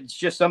 it's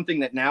just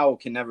something that now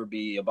can never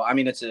be about. I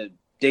mean, it's a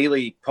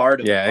daily part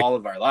of all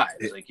of our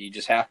lives. Like, you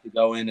just have to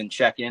go in and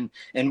check in.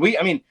 And we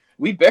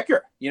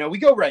bicker, we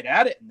go right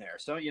at it in there.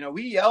 So,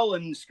 we yell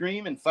and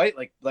scream and fight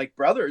like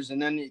brothers.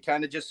 And then it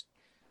kind of just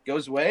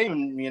goes away,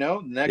 and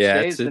the next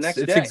day is the next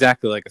day. It's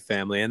exactly like a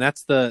family, and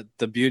that's the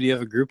beauty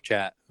of a group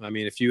chat. I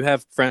mean, if you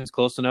have friends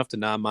close enough to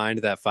not mind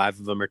that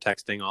 5 of them are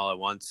texting all at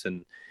once,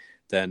 and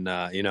then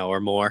or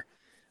more,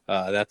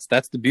 that's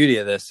the beauty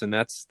of this. And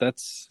that's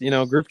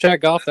group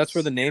chat golf. That's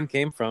where the name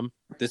came from.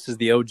 This is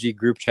the OG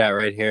group chat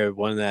right here,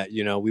 one that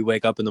we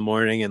wake up in the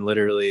morning and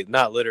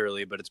not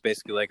literally, but it's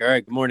basically like, all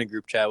right, good morning,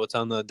 group chat, what's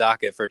on the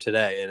docket for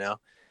today?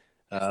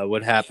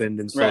 What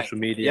happened in social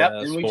media,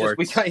 and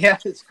sports.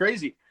 It's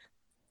crazy.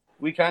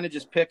 We kind of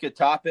just pick a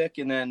topic,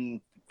 and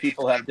then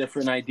people have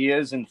different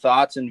ideas and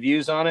thoughts and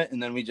views on it,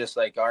 and then we just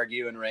like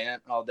argue and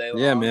rant all day long.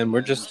 Yeah, man,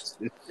 we're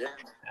just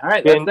all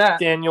right. That's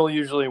that. Daniel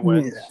usually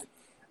wins.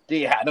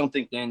 Yeah, I don't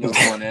think Daniel's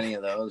won any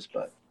of those,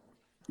 but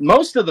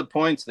most of the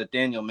points that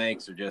Daniel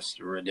makes are just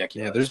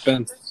ridiculous. Yeah, there's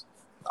been.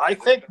 I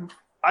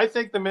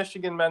think the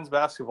Michigan men's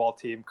basketball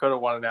team could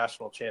have won a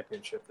national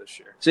championship this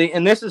year. See,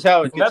 and this is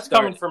how it gets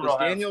started. Coming from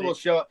Daniel will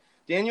show up.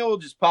 Daniel will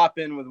just pop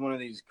in with one of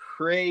these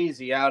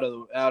crazy out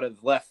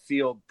of left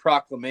field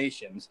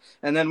proclamations,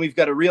 and then we've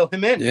got to reel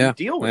him in and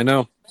deal with it. I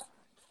know.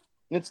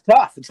 It's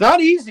tough. It's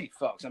not easy,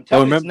 folks. I'm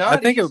telling you, it's not I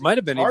think easy. It might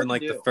have been even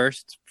like the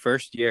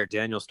first year.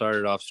 Daniel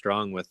started off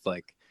strong with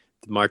like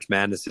the March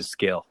Madness'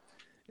 skill,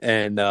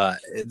 and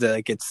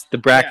it's the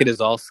bracket is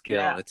all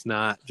skill. Yeah. It's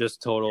not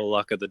just total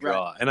luck of the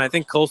draw. Right. And I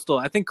think Coastal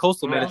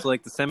made it to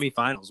like the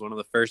semifinals one of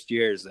the first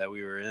years that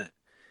we were in.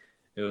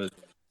 It was.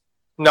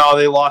 No,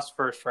 they lost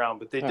first round,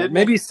 but they did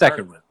maybe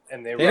second round.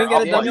 And they didn't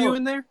get a W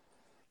in there.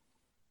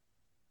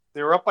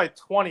 They were up by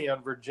 20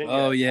 on Virginia.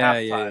 Oh yeah.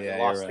 They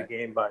lost the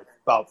game by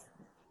about.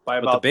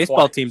 But the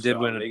baseball team did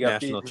win a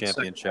national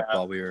championship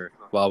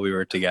while we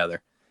were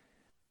together.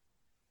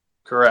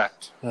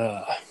 Correct.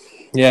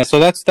 Yeah, so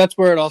that's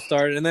where it all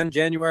started, and then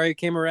January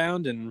came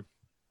around, and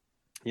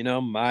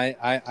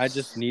I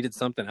just needed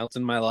something else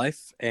in my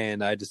life,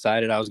 and I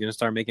decided I was going to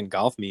start making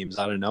golf memes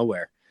out of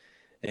nowhere.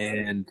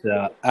 And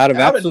out of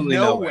absolutely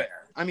nowhere.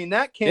 I mean,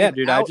 that came. Yeah,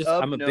 dude.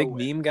 I'm a big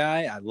meme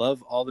guy. I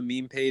love all the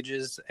meme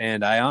pages,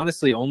 and I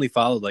honestly only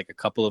followed like a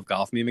couple of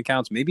golf meme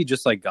accounts, maybe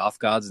just like Golf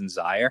Gods and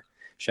Zaire.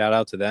 Shout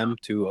out to them,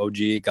 2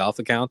 OG golf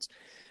accounts.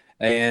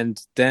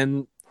 And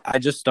then I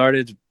just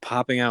started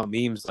popping out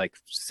memes, like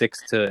 6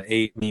 to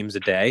 8 memes a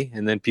day,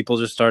 and then people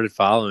just started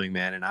following,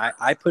 man. And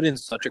I put in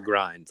such a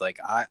grind. Like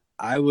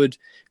I would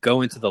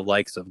go into the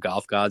likes of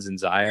Golf Gods and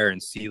Zaire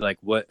and see like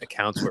what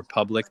accounts were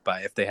public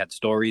by if they had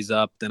stories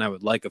up. Then I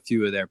would like a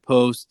few of their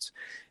posts,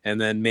 and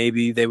then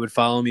maybe they would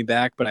follow me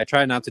back. But I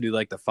try not to do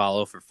like the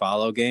follow for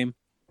follow game.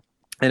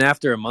 And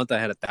after a month, I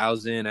had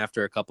 1,000.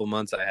 After a couple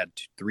months, I had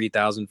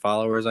 3,000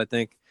 followers. I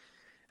think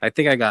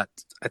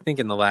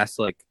in the last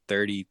like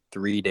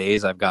 33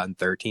 days, I've gotten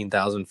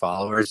 13,000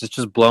 followers. It's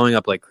just blowing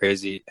up like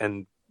crazy.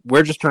 And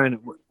we're just trying to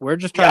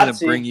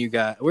bring you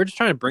guys, we're just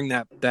trying to bring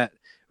that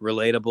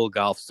relatable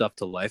golf stuff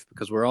to life,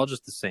 because we're all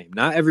just the same.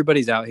 Not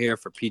everybody's out here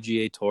for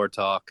PGA Tour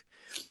talk,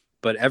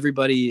 but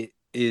everybody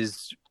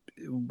is,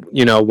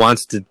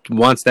 wants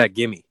that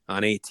gimme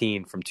on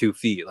 18 from 2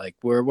 feet. Like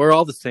we're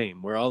all the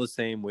same. We're all the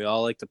same. We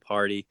all like to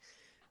party.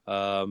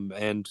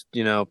 And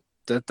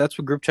that's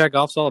what Group Chat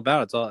Golf's all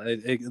about.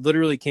 It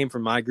literally came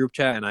from my group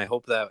chat, and I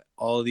hope that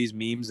all of these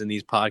memes and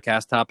these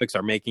podcast topics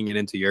are making it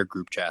into your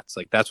group chats.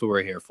 Like, that's what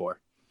we're here for.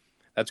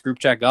 That's Group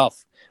Chat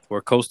Golf.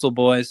 We're coastal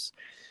boys,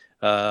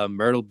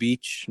 Myrtle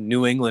Beach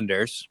New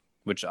Englanders,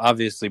 which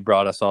obviously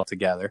brought us all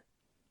together.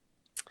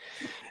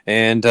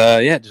 And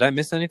did I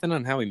miss anything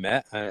on how we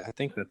met? I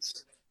think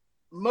that's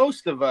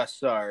most of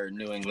us are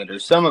New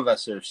Englanders. Some of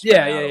us are spread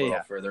out a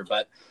little further,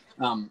 but.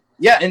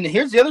 And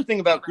here's the other thing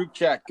about Group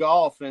Chat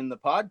Golf and the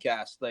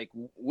podcast. Like,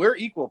 we're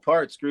equal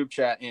parts Group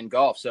Chat and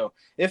golf. So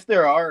if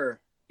there are,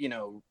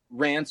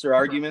 rants or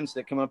arguments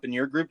that come up in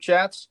your group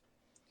chats,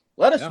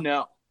 let us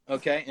know,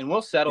 okay? And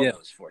we'll settle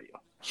those for you.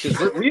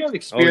 Because we have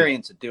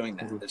experience at doing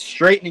that. It's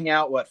straightening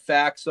out what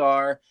facts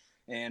are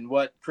and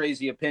what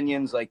crazy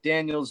opinions like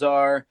Daniel's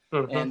are.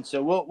 Mm-hmm. And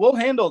so we'll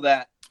handle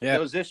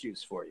those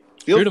issues for you.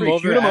 Shoot them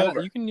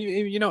over. You can,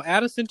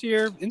 add us into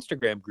your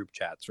Instagram group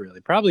chats.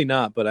 Really, probably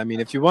not. But I mean,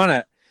 if you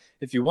want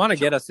to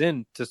get us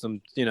into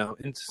some,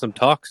 into some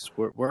talks,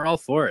 we're all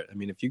for it. I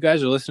mean, if you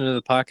guys are listening to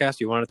the podcast,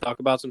 you want to talk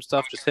about some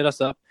stuff, just hit us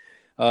up.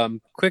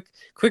 Quick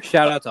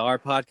shout out to our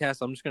podcast.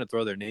 I'm just going to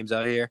throw their names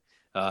out here: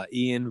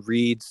 Ian,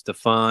 Reed,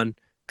 Stefan,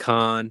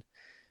 Khan,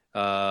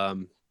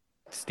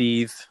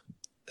 Steve.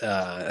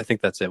 I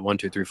think that's it. 1,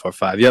 2, 3, 4,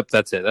 5. Yep,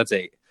 that's it. That's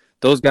 8.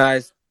 Those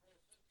guys.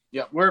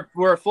 Yeah, we're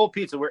a full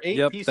pizza. We're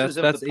 8 pieces of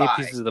the pie. That's 8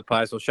 pieces of the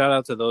pie. So shout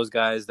out to those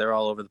guys. They're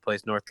all over the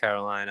place: North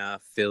Carolina,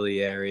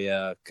 Philly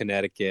area,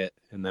 Connecticut,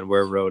 and then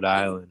we're Rhode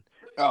Island.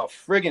 Oh,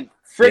 friggin'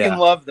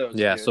 love those.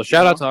 Yeah. Dudes, so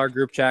shout out to our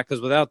group chat,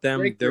 because without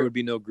them, there would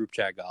be no Group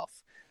Chat Golf.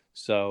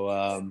 So,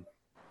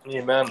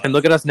 amen. And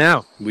look at us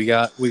now. We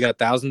got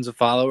thousands of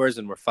followers,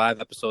 and we're 5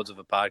 episodes of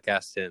a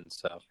podcast in.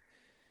 So,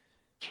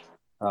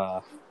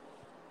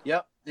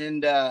 yep.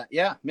 And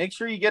make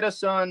sure you get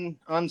us on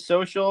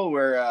social.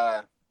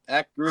 We're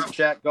at Group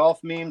Chat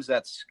Golf Memes.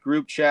 That's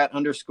Group Chat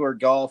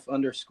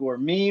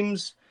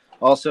 _golf_memes.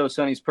 Also,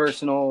 Sonny's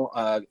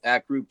personal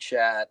at Group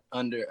Chat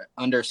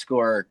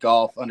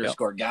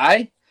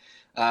 _golf_guy.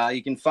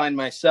 You can find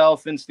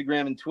myself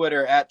Instagram and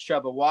Twitter at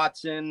Chubba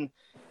Watson,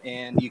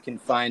 and you can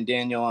find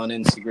Daniel on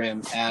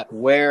Instagram at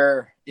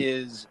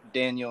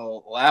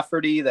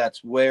where_is_Daniel_Lafferty.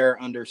 That's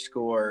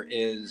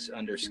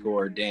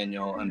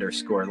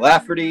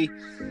where_is_Daniel_Lafferty,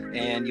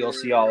 and you'll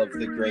see all of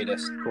the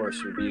greatest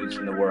course reviews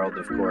in the world,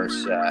 of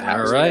course.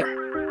 All right,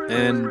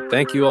 and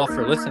thank you all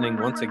for listening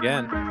once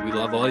again. We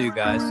love all you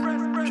guys.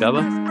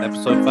 Chubba,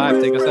 episode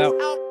 5, take us out.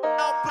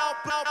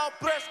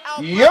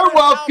 You're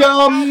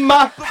welcome.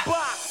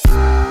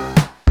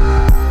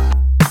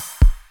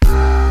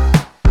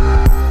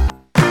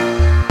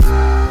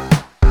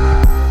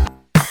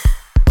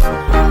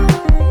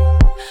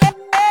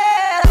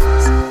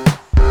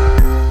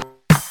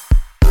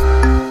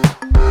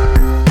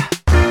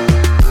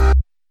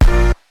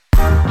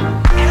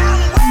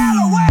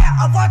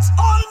 What's